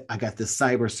 well, I got this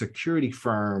cybersecurity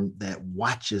firm that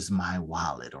watches my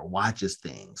wallet or watches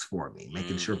things for me,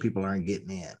 making sure people aren't getting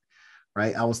in,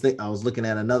 right? I was looking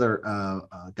at another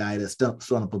guy that's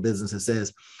starting up a business that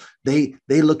says they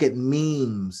look at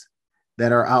memes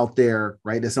that are out there,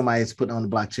 right? That somebody's putting on the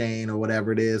blockchain or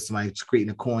whatever it is, somebody's creating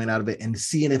a coin out of it and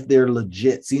seeing if they're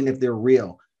legit, seeing if they're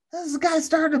real. This guy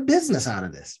started a business out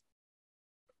of this.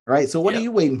 Right. So what are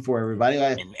you waiting for, everybody?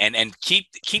 And keep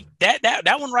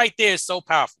that one right there is so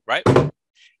powerful, right?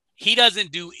 He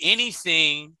doesn't do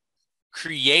anything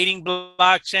creating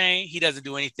blockchain. He doesn't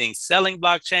do anything selling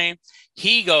blockchain.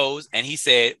 He goes and he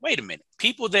said, wait a minute,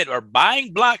 people that are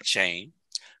buying blockchain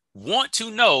want to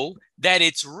know that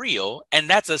it's real, and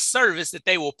that's a service that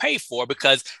they will pay for,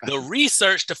 because the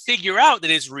research to figure out that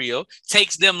it's real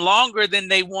takes them longer than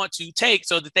they want to take,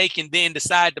 so that they can then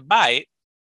decide to buy it.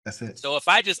 That's it. So if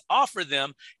I just offer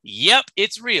them, yep,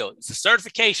 it's real. It's a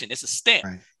certification. It's a stamp.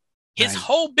 Right. His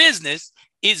whole business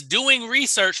is doing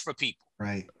research for people.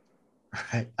 Right.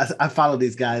 I follow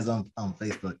these guys on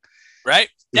Facebook. Right.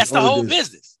 That's the whole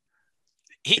business.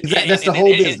 That's the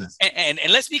whole business. And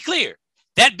let's be clear.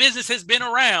 That business has been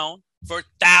around for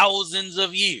thousands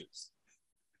of years.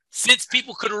 Since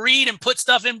people could read and put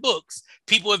stuff in books,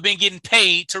 people have been getting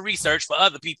paid to research for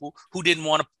other people who didn't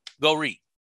want to go read.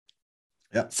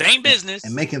 Yep. Same business.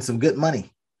 And making some good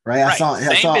money, right? I saw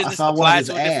one of his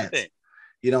ads,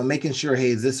 making sure, hey,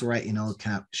 is this right?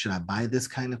 Should I buy this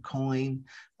kind of coin?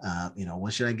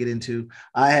 What should I get into?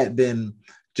 I had been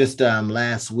just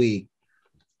last week,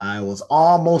 I was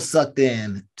almost sucked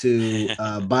in to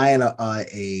buying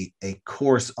a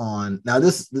course on, now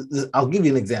this, I'll give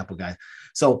you an example, guys.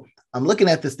 So I'm looking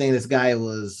at this thing, this guy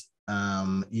was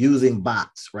using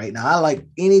bots, right? Now I like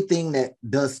anything that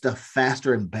does stuff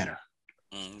faster and better.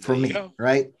 For me,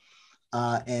 right?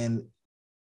 And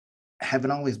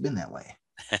haven't always been that way.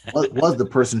 Was the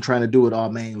person trying to do it all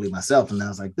manually myself. And I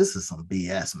was like, this is some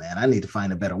BS, man. I need to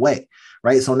find a better way,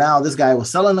 right? So now this guy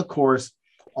was selling a course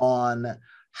on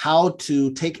how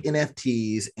to take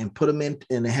NFTs and put them in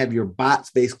and have your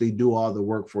bots basically do all the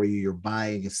work for you. You're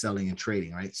buying and selling and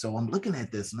trading, right? So I'm looking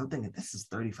at this and I'm thinking, this is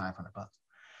 $3,500.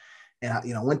 And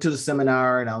I went to the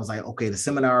seminar and I was like, okay, the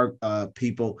seminar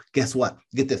people, guess what?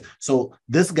 Get this. So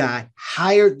this guy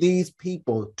hired these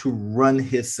people to run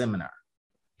his seminar.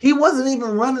 He wasn't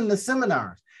even running the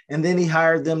seminars. And then he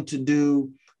hired them to do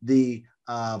the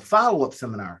follow-up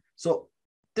seminar. So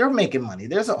they're making money.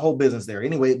 There's a whole business there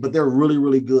anyway, but they're really,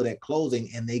 really good at closing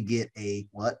and they get a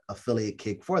affiliate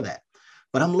kick for that.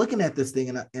 But I'm looking at this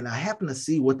thing and I happen to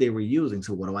see what they were using.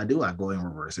 So what do? I go and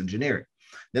reverse engineer it.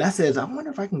 Then I said, I wonder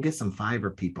if I can get some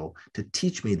Fiverr people to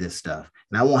teach me this stuff.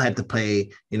 And I won't have to pay,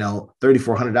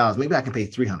 $3,400. Maybe I can pay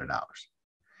 $300.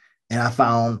 And I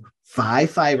found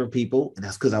 5 Fiverr people. And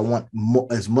that's because I want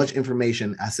as much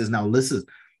information. I says, now listen,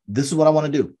 this is what I want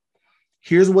to do.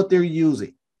 Here's what they're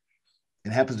using.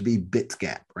 It happens to be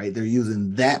Bitsgap, right? They're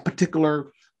using that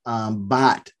particular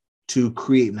bot to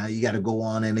create. Now you got to go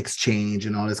on and exchange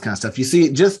and all this kind of stuff. You see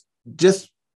it just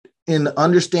in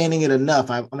understanding it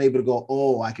enough, I'm able to go,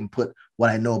 oh, I can put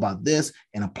what I know about this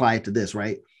and apply it to this,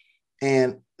 right?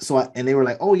 And so, and they were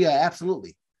like, oh yeah,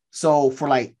 absolutely. So for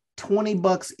like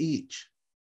 $20 each,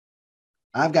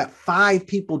 I've got 5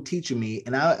 people teaching me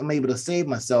and I'm able to save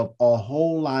myself a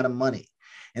whole lot of money.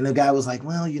 And the guy was like,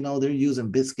 well, they're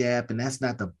using Bitsgap and that's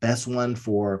not the best one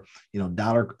for,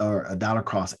 dollar or a dollar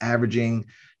cost averaging.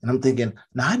 And I'm thinking,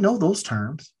 now I know those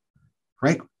terms,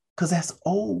 right? Because that's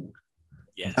old.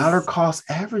 Yes. Dollar cost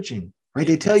averaging, right?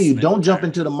 They tell you don't jump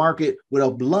into the market with a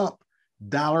lump,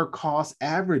 dollar cost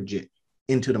average it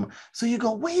into the market. So you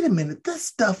go, wait a minute, this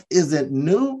stuff isn't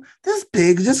new. This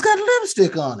pig just got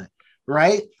lipstick on it,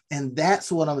 right? And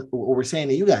that's what we're saying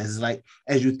to you guys is like,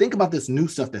 as you think about this new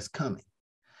stuff that's coming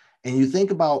and you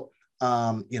think about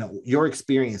your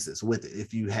experiences with it.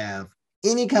 If you have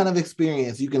any kind of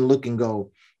experience, you can look and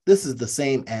go, this is the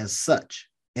same as such.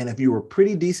 And if you were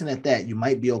pretty decent at that, you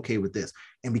might be okay with this.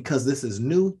 And because this is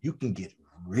new, you can get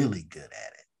really good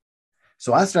at it.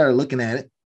 So I started looking at it,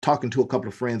 talking to a couple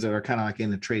of friends that are kind of like in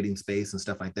the trading space and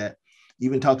stuff like that.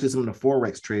 Even talked to some of the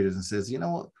Forex traders and says, you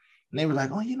know what? And they were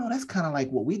like, oh, that's kind of like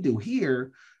what we do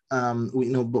here.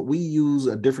 But we use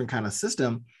a different kind of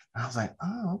system. And I was like,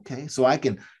 oh, okay. So I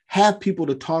can have people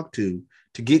to talk to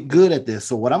get good at this.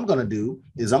 So what I'm going to do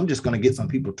is I'm just going to get some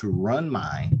people to run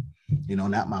mine,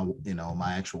 not my,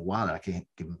 my actual wallet. I can't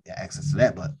give them access to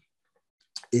that, but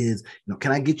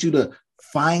can I get you to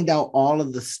find out all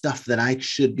of the stuff that I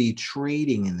should be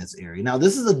trading in this area? Now,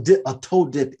 this is a toe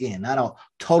dip in, not a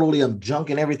totally, I'm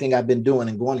junking everything I've been doing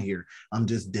and going here. I'm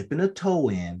just dipping a toe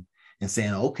in and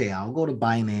saying, okay, I'll go to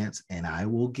Binance and I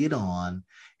will get on,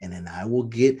 and then I will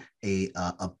get a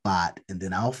bot, and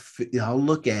then I'll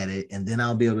look at it, and then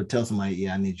I'll be able to tell somebody,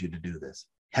 yeah, I need you to do this.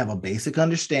 Have a basic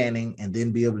understanding, and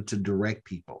then be able to direct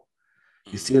people.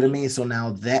 You see what I mean? So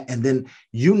now that, and then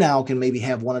you now can maybe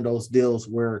have one of those deals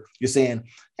where you're saying,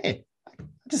 hey, I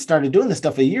just started doing this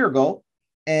stuff a year ago,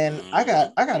 and I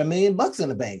got $1 million in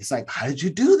the bank. It's like, how did you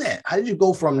do that? How did you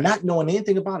go from not knowing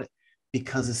anything about it?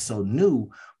 Because it's so new.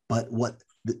 But what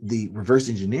the reverse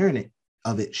engineering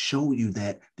of it show you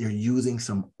that they're using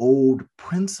some old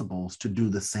principles to do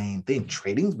the same thing.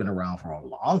 Trading's been around for a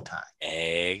long time.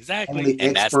 Exactly. Only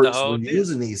experts were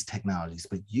using these technologies,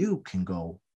 but you can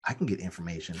go, I can get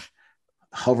information,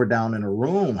 hunker down in a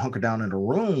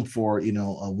room for,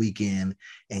 a weekend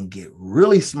and get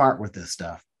really smart with this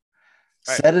stuff.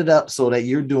 Right. Set it up so that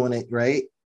you're doing it right.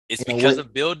 It's because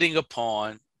of building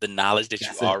upon the knowledge that you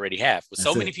already have. What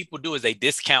so many people do is they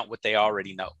discount what they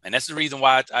already know. And that's the reason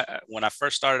why when I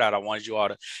first started out, I wanted you all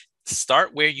to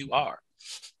start where you are,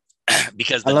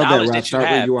 because the knowledge that you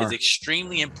have is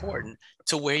extremely important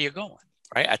to where you're going.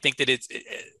 Right. I think that it's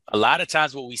a lot of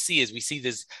times what we see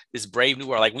this brave new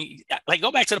world. Like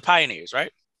go back to the pioneers,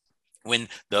 right? When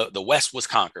the West was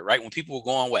conquered, right? When people were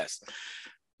going west,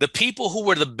 the people who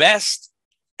were the best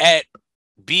at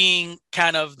being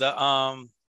kind of the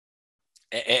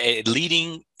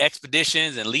leading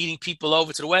expeditions and leading people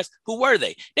over to the West, who were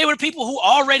they? They were people who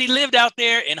already lived out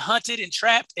there and hunted and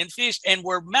trapped and fished and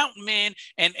were mountain men.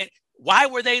 And why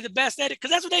were they the best at it? Because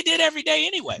that's what they did every day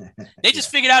anyway. They just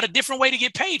figured out a different way to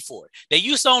get paid for it. They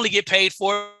used to only get paid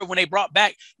for it when they brought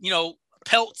back,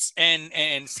 pelts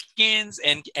and skins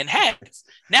and hats.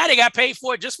 Now they got paid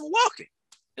for it just for walking.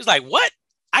 It's like, what?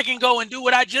 I can go and do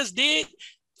what I just did,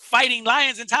 fighting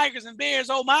lions and tigers and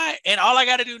bears. Oh my. And all I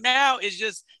got to do now is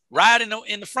just ride in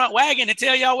the front wagon and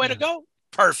tell y'all where to go.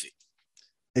 Perfect.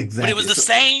 Exactly. But it was the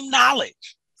same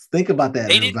knowledge. Think about that.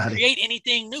 They didn't create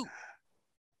anything new.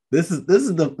 This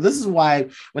is why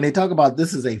when they talk about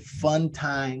this is a fun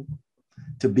time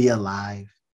to be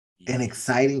alive, an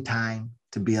exciting time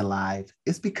to be alive,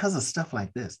 it's because of stuff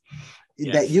like this.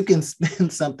 Yes. That you can spin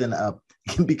something up,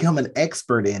 you can become an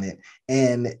expert in it,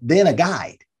 and then a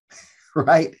guide,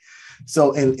 right?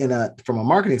 So from a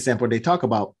marketing standpoint, they talk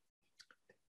about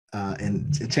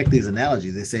and check these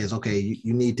analogies. They say it's okay,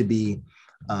 you need to be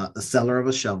the seller of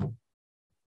a shovel.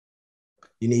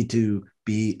 You need to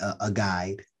be a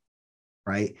guide,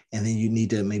 right? And then you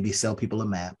need to maybe sell people a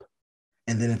map.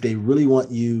 And then if they really want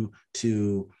you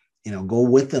to, go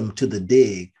with them to the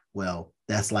dig, well,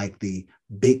 that's like the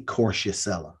big course you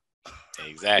sell them.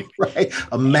 Exactly. Right?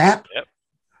 A map,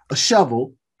 a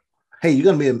shovel. Hey, you're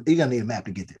gonna need a map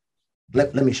to get there.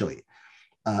 Let me show you.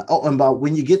 And about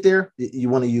when you get there, you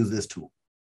want to use this tool,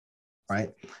 right?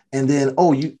 And then,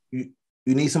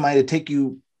 you need somebody to take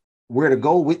you where to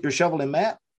go with your shovel and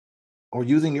map, or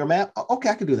using your map. Okay,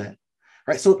 I can do that.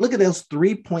 Right. So look at those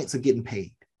 3 points of getting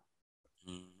paid.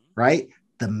 Right.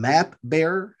 The map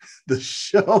bearer, the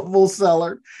shovel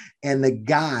seller, and the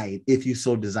guide, if you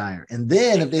so desire. And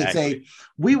then if they say,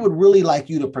 we would really like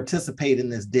you to participate in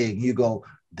this dig, you go,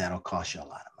 that'll cost you a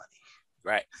lot of money.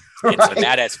 Right. And right? So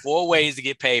now that's 4 ways to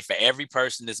get paid for every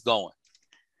person that's going.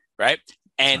 Right.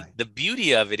 And the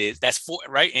beauty of it is that's 4,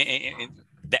 right? And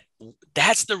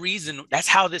that's the reason, that's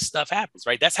how this stuff happens,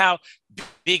 right? That's how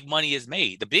big money is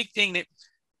made. The big thing that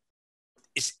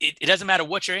is, it doesn't matter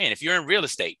what you're in. If you're in real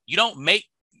estate, you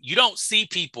don't see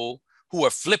people who are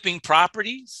flipping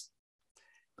properties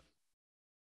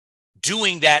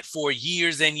doing that for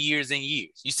years and years and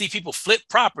years. You see people flip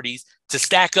properties to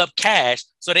stack up cash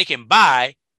so they can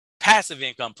buy passive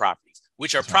income properties,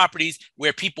 which are properties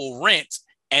where people rent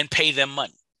and pay them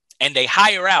money. And they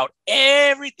hire out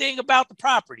everything about the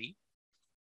property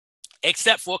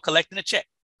except for collecting a check,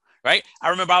 right? I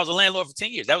remember I was a landlord for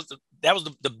 10 years. That was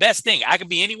the best thing. I could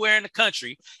be anywhere in the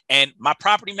country, and my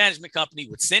property management company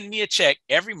would send me a check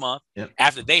every month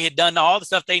after they had done all the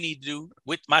stuff they need to do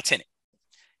with my tenant.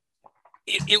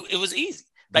 It was easy.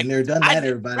 Like, they're done that,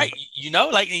 everybody. Right?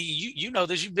 Like you know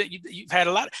this. You've had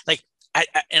a lot. Like I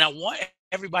want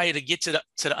everybody to get to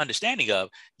the understanding of,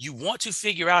 you want to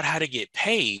figure out how to get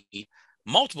paid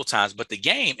multiple times, but the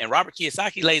game, and Robert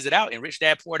Kiyosaki lays it out in Rich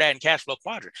Dad Poor Dad and Cash Flow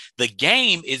Quadrant, the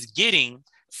game is getting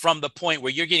from the point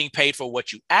where you're getting paid for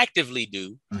what you actively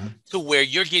do to where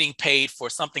you're getting paid for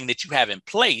something that you have in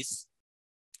place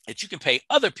that you can pay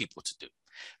other people to do,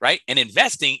 right? And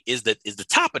investing is the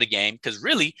top of the game, because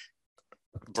really,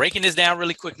 breaking this down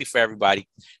really quickly for everybody,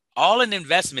 all an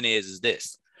investment is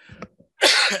this.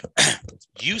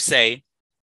 You say,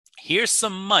 here's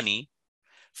some money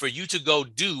for you to go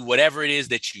do whatever it is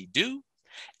that you do.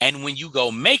 And when you go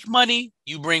make money,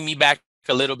 you bring me back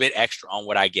a little bit extra on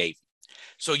what I gave you.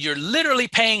 So you're literally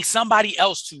paying somebody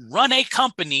else to run a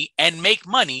company and make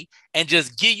money and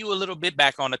just give you a little bit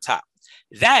back on the top.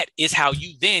 That is how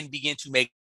you then begin to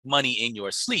make money in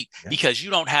your sleep, because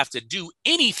you don't have to do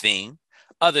anything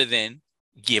other than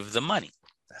give the money.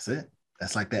 That's it.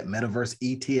 That's like that metaverse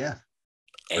ETF.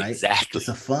 Right? Exactly. It's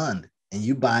a fund, and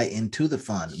you buy into the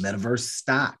fund, metaverse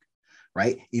stock,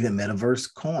 right? Even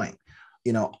metaverse coin.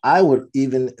 I would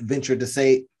even venture to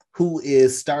say, who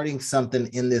is starting something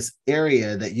in this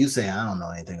area that you say, I don't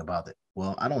know anything about it.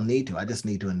 Well, I don't need to. I just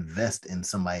need to invest in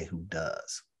somebody who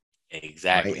does.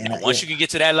 Exactly. Right? And once you can get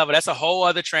to that level, that's a whole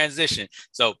other transition.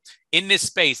 So in this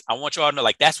space, I want you all to know,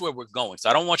 like, that's where we're going. So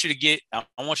I don't want you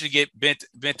to get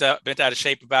bent out of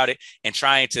shape about it and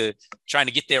trying to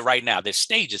get there right now. There's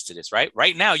stages to this, right?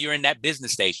 Right now, you're in that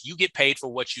business stage. You get paid for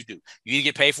what you do. You either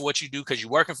get paid for what you do because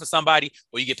you're working for somebody,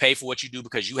 or you get paid for what you do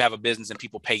because you have a business and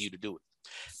people pay you to do it.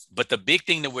 But the big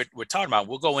thing that we're talking about,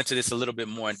 we'll go into this a little bit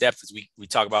more in depth as we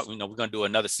talk about, we're going to do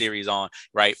another series on,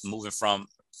 right, moving from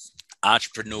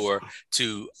entrepreneur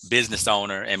to business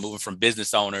owner and moving from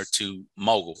business owner to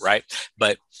mogul, right?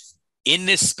 But in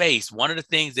this space, one of the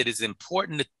things that is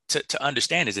important to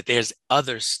understand is that there's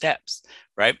other steps,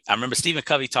 right? I remember Stephen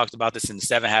Covey talked about this in the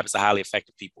 7 Habits of Highly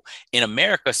Effective People. In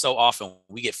America, so often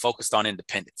we get focused on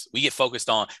independence. We get focused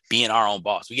on being our own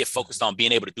boss. We get focused on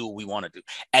being able to do what we want to do,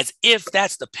 as if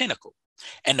that's the pinnacle.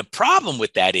 And the problem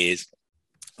with that is,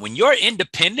 when you're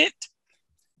independent,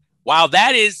 while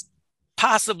that is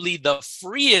possibly the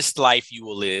freest life you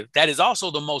will live, that is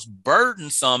also the most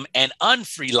burdensome and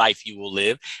unfree life you will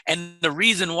live. And the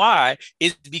reason why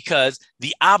is because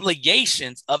the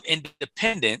obligations of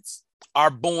independence are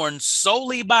borne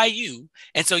solely by you.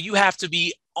 And so you have to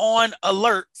be on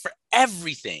alert for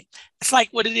everything. It's like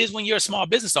what it is when you're a small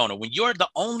business owner. When you're the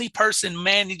only person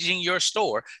managing your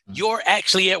store, you're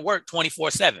actually at work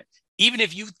 24/7. Even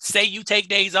if you say you take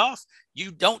days off, you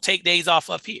don't take days off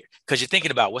up here because you're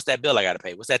thinking about, what's that bill I got to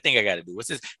pay? What's that thing I got to do? What's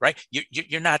this, right?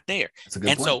 You're not there. And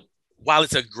point. So while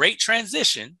it's a great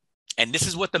transition, and this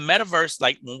is what the metaverse,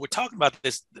 like when we're talking about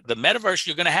this, the metaverse,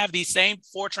 you're going to have these same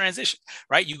 4 transitions,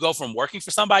 right? You go from working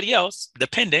for somebody else,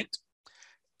 dependent,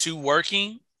 to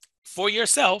working for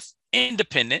yourself,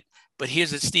 independent. But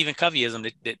here's the Stephen Coveyism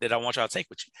that I want y'all to take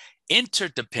with you.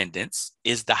 Interdependence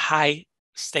is the high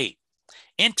state.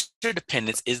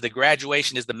 Interdependence is the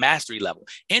graduation, is the mastery level.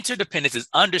 Interdependence is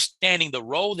understanding the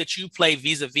role that you play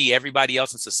vis-a-vis everybody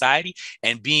else in society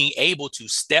and being able to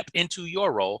step into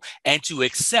your role and to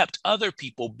accept other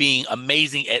people being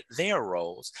amazing at their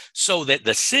roles, so that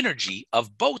the synergy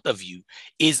of both of you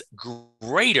is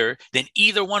greater than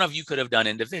either one of you could have done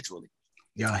individually.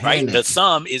 Right? The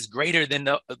sum is greater than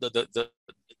the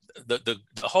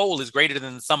whole is greater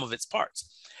than the sum of its parts.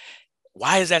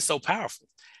 Why is that so powerful?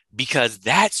 Because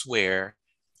that's where,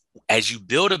 as you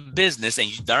build a business and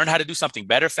you learn how to do something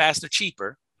better, faster,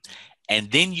 cheaper, and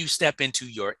then you step into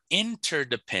your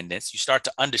interdependence, you start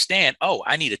to understand, oh,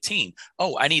 I need a team.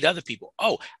 Oh, I need other people.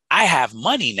 Oh, I have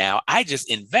money now. I just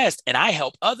invest and I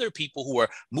help other people who are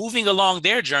moving along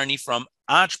their journey from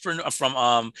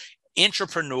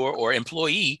intrapreneur or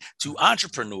employee to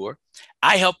entrepreneur.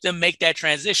 I help them make that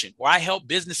transition, or I help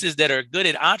businesses that are good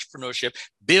at entrepreneurship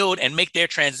build and make their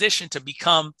transition to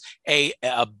become a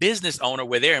business owner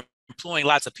where they're employing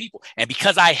lots of people. And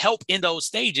because I help in those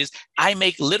stages, I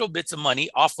make little bits of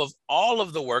money off of all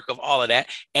of the work of all of that.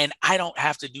 And I don't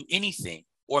have to do anything.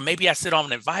 Or maybe I sit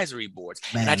on advisory boards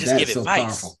and I just give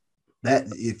advice. Powerful. That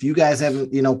if you guys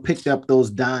haven't, picked up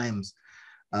those dimes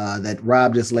that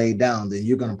Rob just laid down, then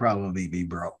you're going to probably be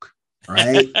broke,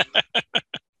 right?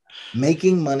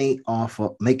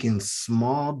 Making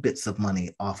small bits of money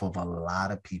off of a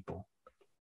lot of people,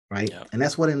 right? Yep. And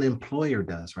that's what an employer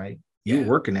does, right? you're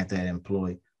working at that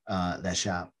employee, that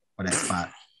shop or that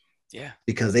spot. Yeah.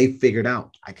 Because they figured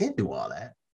out I can't do all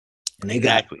that. And they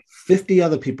Exactly. got 50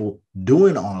 other people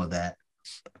doing all of that,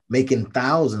 making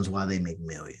thousands while they make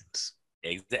millions.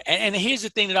 And here's the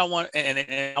thing that I want, and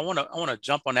I want to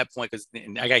jump on that point because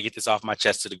I got to get this off my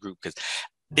chest to the group, because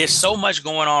there's so much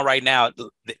going on right now.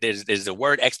 There's the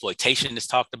word exploitation that's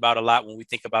talked about a lot when we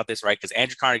think about this, right? Because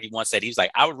Andrew Carnegie once said, he was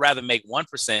like, I would rather make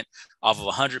 1% off of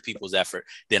 100 people's effort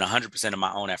than 100% of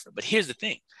my own effort. But here's the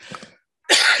thing.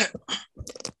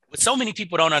 What so many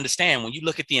people don't understand when you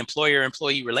look at the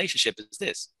employer-employee relationship is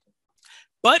this.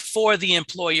 But for the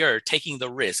employer taking the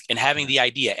risk and having the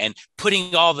idea and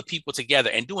putting all the people together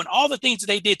and doing all the things that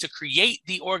they did to create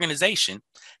the organization,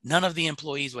 none of the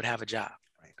employees would have a job.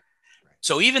 Right.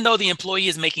 So even though the employee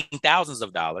is making thousands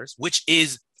of dollars, which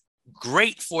is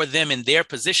great for them in their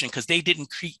position because they didn't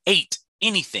create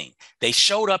anything. They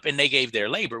showed up and they gave their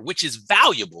labor, which is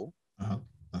valuable.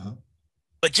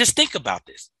 But just think about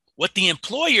this. What the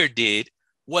employer did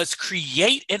was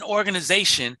create an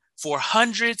organization for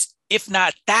hundreds, if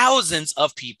not thousands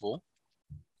of people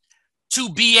to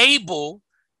be able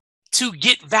to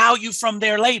get value from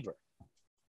their labor,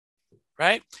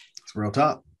 right? It's real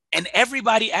talk. And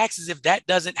everybody acts as if that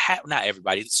doesn't have, not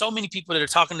everybody, so many people that are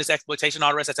talking this exploitation,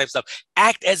 all the rest of that type of stuff,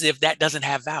 act as if that doesn't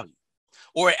have value.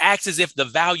 Or it acts as if the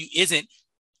value isn't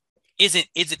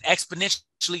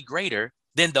exponentially greater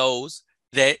than those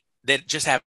that just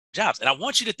have jobs. And I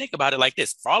want you to think about it like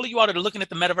this. For all of you all that are looking at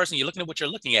the metaverse and you're looking at what you're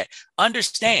looking at,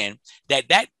 understand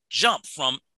that jump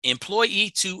from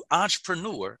employee to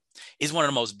entrepreneur is one of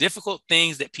the most difficult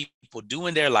things that people do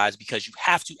in their lives, because you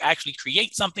have to actually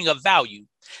create something of value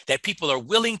that people are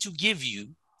willing to give you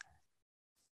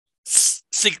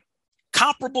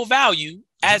comparable value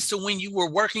as to when you were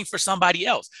working for somebody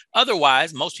else.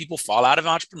 Otherwise, most people fall out of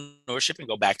entrepreneurship and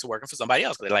go back to working for somebody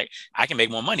else. They're like, I can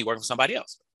make more money working for somebody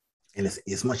else. And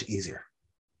it's much easier,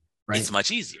 right? It's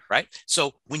much easier, right?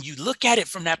 So when you look at it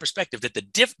from that perspective, that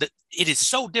it is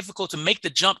so difficult to make the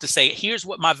jump to say, here's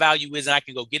what my value is, and I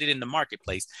can go get it in the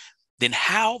marketplace, then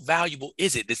how valuable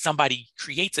is it that somebody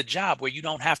creates a job where you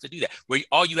don't have to do that, where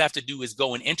all you have to do is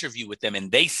go and interview with them and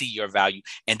they see your value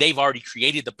and they've already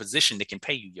created the position that can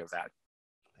pay you your value.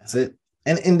 That's it.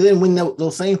 And then when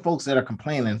those same folks that are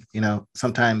complaining,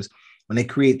 sometimes when they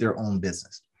create their own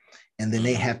business and then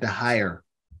they have to hire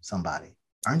somebody,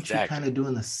 aren't you kind of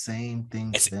doing the same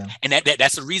thing to them? And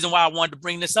that's the reason why I wanted to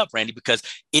bring this up, Randy, because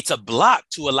it's a block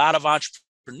to a lot of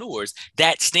entrepreneurs,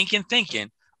 that stinking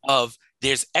thinking of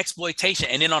there's exploitation.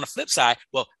 And then on the flip side,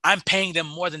 well, I'm paying them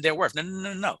more than they're worth.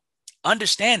 No.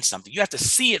 Understand something. You have to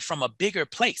see it from a bigger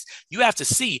place. You have to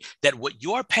see that what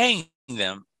you're paying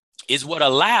them is what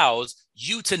allows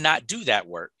you to not do that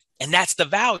work. And that's the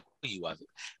value of it.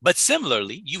 But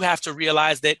similarly, you have to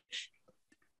realize that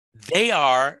they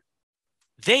are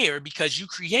there because you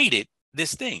created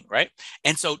this thing, right?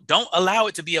 And so don't allow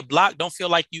it to be a block. Don't feel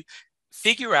like you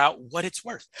figure out what it's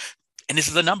worth. And this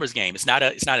is a numbers game. It's not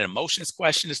an emotions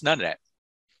question. It's none of that.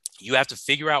 You have to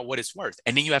figure out what it's worth,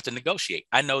 and then you have to negotiate.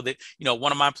 I know that,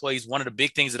 one of my employees, one of the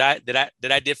big things that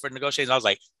I did for negotiations, I was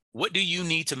like, what do you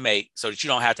need to make so that you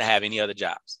don't have to have any other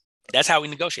jobs? That's how we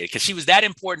negotiated, because she was that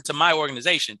important to my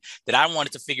organization that I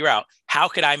wanted to figure out how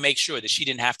could I make sure that she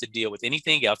didn't have to deal with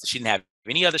anything else, that she didn't have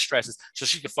any other stresses, so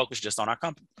she could focus just on our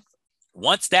company.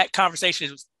 Once that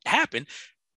conversation happened,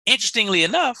 interestingly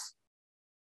enough,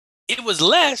 it was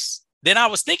less than I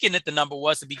was thinking that the number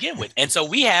was to begin with. And so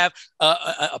we have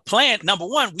a plan. Number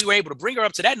one, we were able to bring her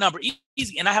up to that number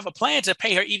easy. And I have a plan to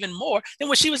pay her even more than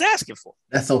what she was asking for.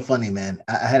 That's so funny, man.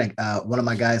 I had one of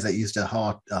my guys that used to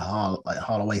haul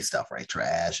away stuff, right?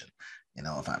 Trash. And,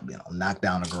 if I knock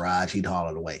down a garage, he'd haul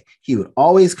it away. He would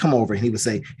always come over and he would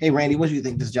say, hey, Randy, what do you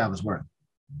think this job is worth?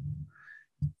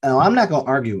 Now, I'm not going to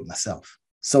argue with myself.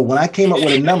 So when I came up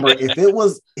with a number,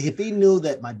 if he knew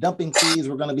that my dumping fees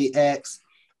were going to be X,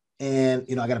 and,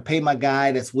 I got to pay my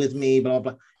guy that's with me, blah,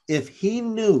 blah. If he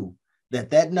knew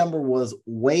that number was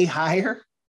way higher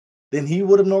than he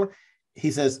would have known, he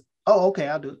says, oh, okay,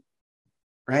 I'll do it.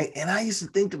 Right. And I used to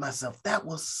think to myself, that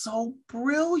was so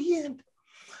brilliant,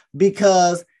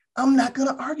 because I'm not going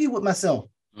to argue with myself.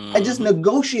 Mm-hmm. I just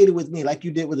negotiated with me like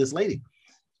you did with this lady.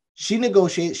 She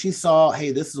negotiated. She saw, hey,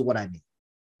 this is what I need.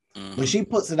 Mm-hmm. When she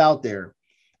puts it out there,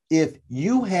 if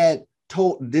you had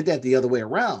did that the other way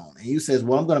around, and you says,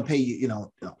 well, I'm going to pay you,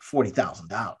 $40,000.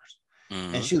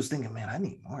 Mm-hmm. And she was thinking, man, I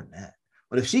need more than that.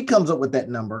 But if she comes up with that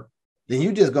number, then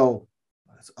you just go,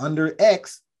 it's under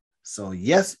X. So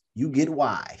yes, you get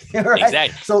Y. Right?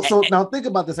 Exactly. So now think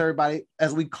about this, everybody,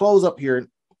 as we close up here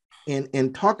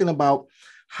in talking about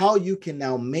how you can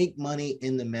now make money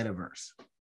in the metaverse.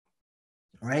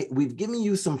 right? We've given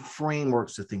you some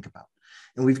frameworks to think about,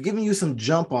 and we've given you some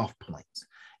jump off points.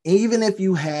 Even if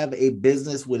you have a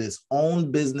business with its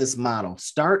own business model,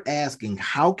 start asking,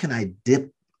 how can I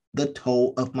dip the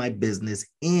toe of my business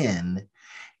in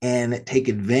and take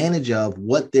advantage of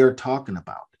what they're talking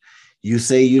about? You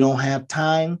say you don't have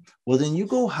time, well, then you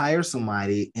go hire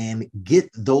somebody and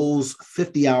get those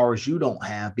 50 hours you don't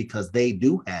have because they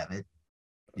do have it.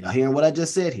 Y'all hearing what I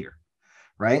just said here,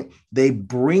 right? They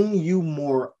bring you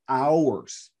more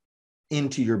hours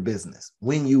into your business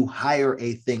when you hire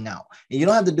a thing out. And you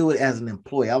don't have to do it as an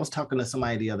employee. I was talking to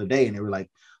somebody the other day and they were like,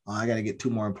 oh, I got to get 2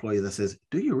 more employees. I says,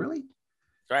 do you really?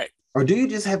 Right. Or do you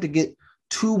just have to get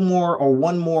 2 more or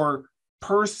 1 more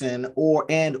person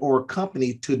or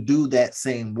company to do that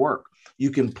same work?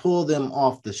 You can pull them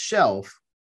off the shelf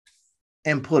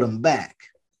and put them back.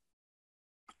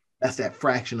 That's that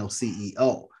fractional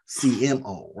CMO,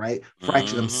 right?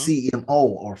 Fractional CMO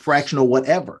or fractional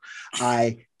whatever.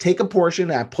 I take a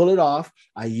portion, I pull it off,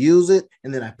 I use it,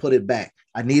 and then I put it back.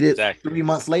 I need it 3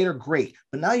 months later, great.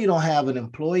 But now you don't have an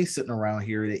employee sitting around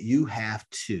here that you have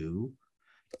to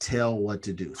tell what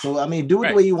to do. So, I mean, do it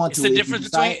the way you want to. It's the difference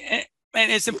between,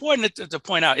 and it's important to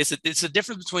point out, it's a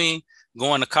difference between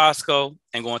going to Costco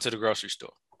and going to the grocery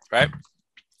store, right?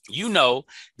 You know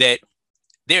that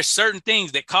there's certain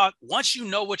things that cost, once you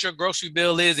know what your grocery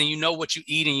bill is and you know what you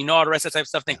eat and you know all the rest of that type of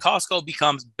stuff, then Costco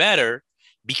becomes better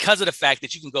because of the fact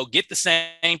that you can go get the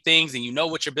same things and you know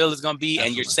what your bill is going to be. Absolutely.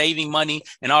 And you're saving money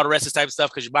and all the rest of this type of stuff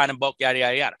because you're buying in bulk, yada,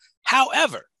 yada, yada.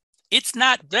 However, it's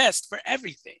not best for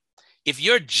everything. If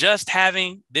you're just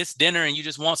having this dinner and you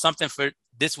just want something for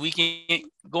this weekend,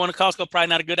 going to Costco, probably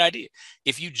not a good idea.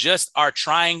 If you just are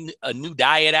trying a new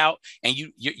diet out and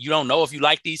you don't know if you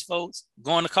like these foods,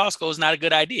 going to Costco is not a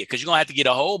good idea because you're going to have to get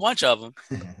a whole bunch of them,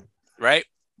 right?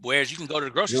 Whereas you can go to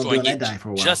the grocery store and get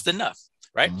just enough,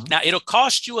 right? Mm-hmm. Now, it'll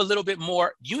cost you a little bit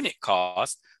more unit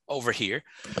cost over here,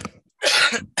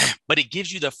 but it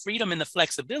gives you the freedom and the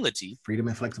flexibility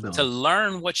to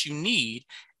learn what you need.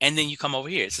 And then you come over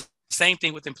here. It's the same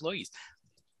thing with employees.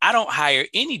 I don't hire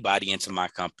anybody into my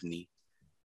company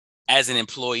as an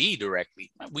employee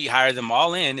directly. We hire them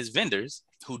all in as vendors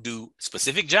who do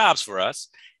specific jobs for us,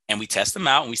 and we test them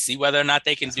out and we see whether or not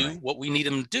they can do what we need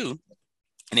them to do.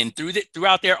 And then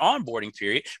throughout their onboarding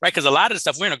period, right? Because a lot of the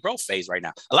stuff, we're in a growth phase right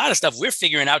now. A lot of stuff we're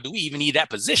figuring out, do we even need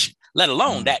that position, let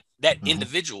alone that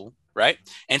individual, right?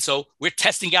 And so we're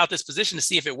testing out this position to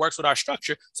see if it works with our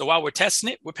structure. So while we're testing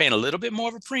it, we're paying a little bit more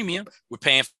of a premium. We're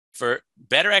paying for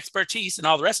better expertise and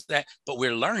all the rest of that, but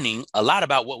we're learning a lot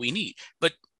about what we need.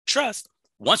 But trust,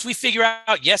 once we figure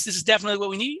out, yes, this is definitely what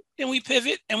we need, then we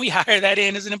pivot and we hire that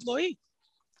in as an employee.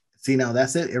 See, now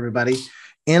that's it, everybody.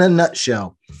 In a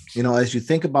nutshell, as you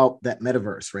think about that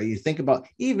metaverse, right? You think about,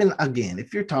 even again,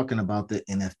 if you're talking about the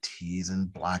NFTs and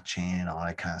blockchain and all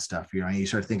that kind of stuff, and you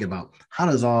start thinking about how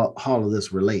does all of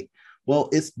this relate? Well,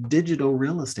 it's digital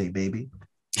real estate, baby.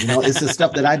 It's the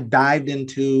stuff that I dived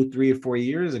into 3 or 4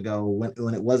 years ago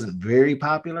when it wasn't very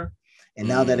popular. And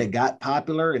now that it got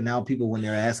popular, and now people, when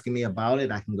they're asking me about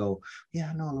it, I can go, yeah,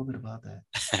 I know a little bit about that.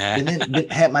 And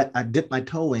then I dipped my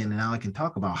toe in, and now I can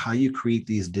talk about how you create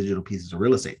these digital pieces of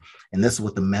real estate. And this is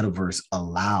what the metaverse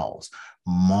allows: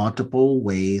 multiple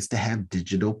ways to have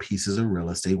digital pieces of real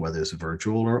estate, whether it's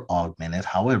virtual or augmented,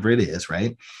 however it is,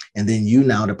 right? And then you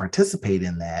now to participate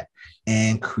in that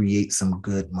and create some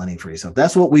good money for yourself.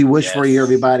 That's what we wish for you,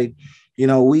 everybody.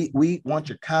 We want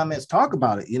your comments. Talk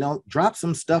about it. Drop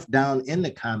some stuff down in the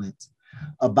comments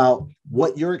about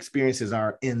what your experiences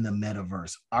are in the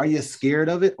metaverse. Are you scared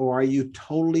of it, or are you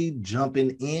totally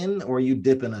jumping in, or are you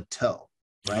dipping a toe?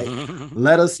 Right?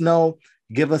 Let us know.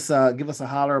 Give us a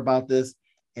holler about this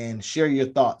and share your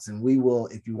thoughts. And we will,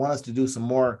 if you want us to do some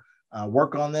more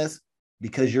work on this,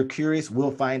 because you're curious,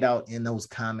 we'll find out in those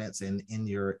comments and in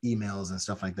your emails and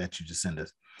stuff like that you just send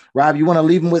us. Rob, you want to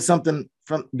leave them with something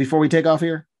from before we take off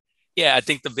here? Yeah, I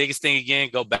think the biggest thing, again,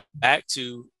 go back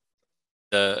to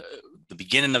the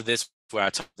beginning of this, where I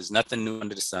talk, there's nothing new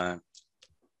under the sun.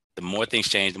 The more things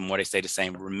change, the more they stay the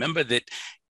same. Remember that,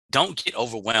 don't get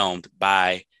overwhelmed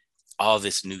by all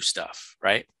this new stuff,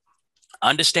 right?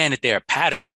 Understand that there are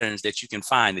patterns that you can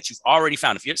find, that you've already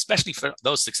found. If you're, especially for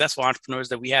those successful entrepreneurs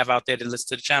that we have out there that listen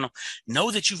to the channel,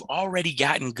 know that you've already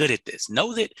gotten good at this.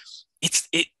 Know that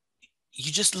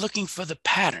you're just looking for the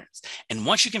patterns. And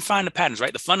once you can find the patterns,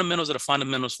 right? The fundamentals are the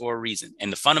fundamentals for a reason.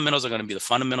 And the fundamentals are going to be the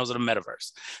fundamentals of the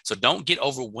metaverse. So don't get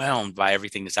overwhelmed by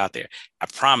everything that's out there. I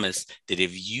promise that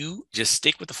if you just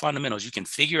stick with the fundamentals, you can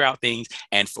figure out things.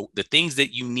 And for the things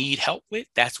that you need help with,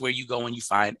 that's where you go and you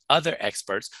find other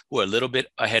experts who are a little bit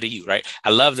ahead of you, right?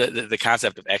 I love the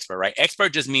concept of expert, right?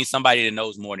 Expert just means somebody that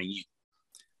knows more than you.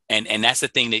 And that's the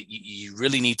thing that you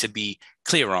really need to be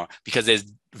clear on, because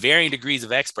there's varying degrees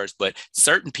of experts, but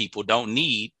certain people don't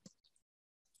need,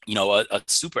 you know, a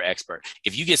super expert.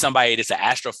 If you get somebody that's an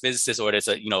astrophysicist or that's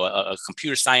a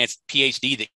computer science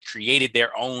PhD that created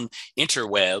their own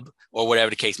interweb or whatever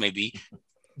the case may be,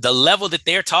 the level that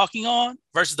they're talking on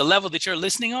versus the level that you're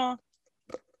listening on,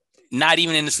 not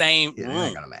even in the same room.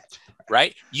 Not gonna match.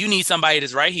 Right? You need somebody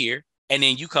that's right here, and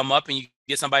then you come up and you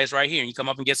get somebody that's right here, and you come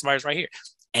up and get somebody that's right here.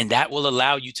 And that will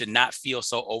allow you to not feel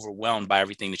so overwhelmed by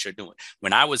everything that you're doing.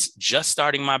 When I was just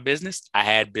starting my business, I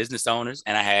had business owners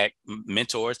and I had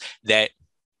mentors that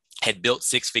had built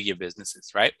 6-figure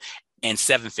businesses, right? And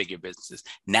 7-figure businesses.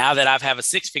 Now that I have a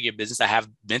 6-figure business, I have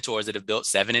mentors that have built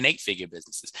 7 and 8-figure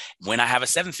businesses. When I have a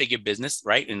 7-figure business,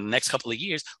 right, in the next couple of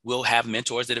years, we'll have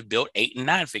mentors that have built 8 and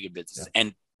 9-figure businesses. Yeah.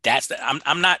 And that's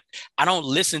I don't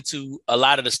listen to a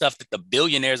lot of the stuff that the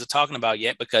billionaires are talking about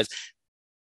yet, because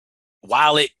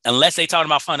unless they talking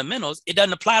about fundamentals, it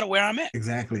doesn't apply to where I'm at.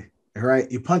 Exactly. Right.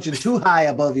 You're punching too high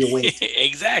above your weight.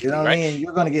 Exactly. You know what I mean?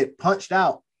 You're going to get punched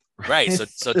out. Right.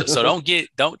 So don't get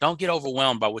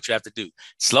overwhelmed by what you have to do.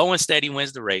 Slow and steady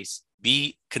wins the race.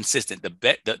 Be consistent.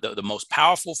 The most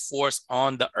powerful force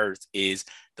on the earth is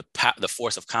the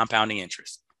force of compounding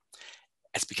interest.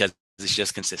 That's because it's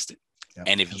just consistent. Yep,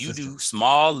 and if you do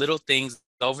small little things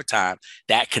over time,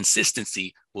 that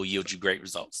consistency will yield you great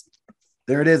results.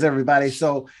 There it is, everybody.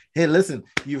 So, hey, listen,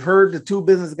 you've heard the two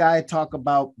business guys talk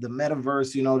about the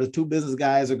metaverse. You know, the two business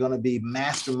guys are going to be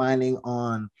masterminding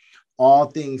on all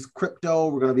things crypto.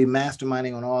 We're going to be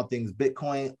masterminding on all things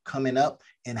Bitcoin coming up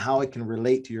and how it can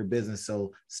relate to your business.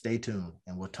 So stay tuned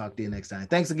and we'll talk to you next time.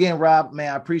 Thanks again, Rob.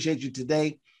 Man, I appreciate you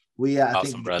today. We,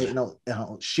 awesome, I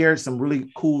think, shared some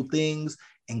really cool things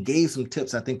and gave some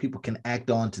tips I think people can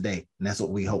act on today. And that's what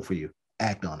we hope for you.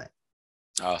 Act on it.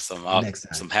 Awesome. Next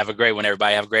time. Have a great one,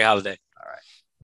 everybody. Have a great holiday. All right.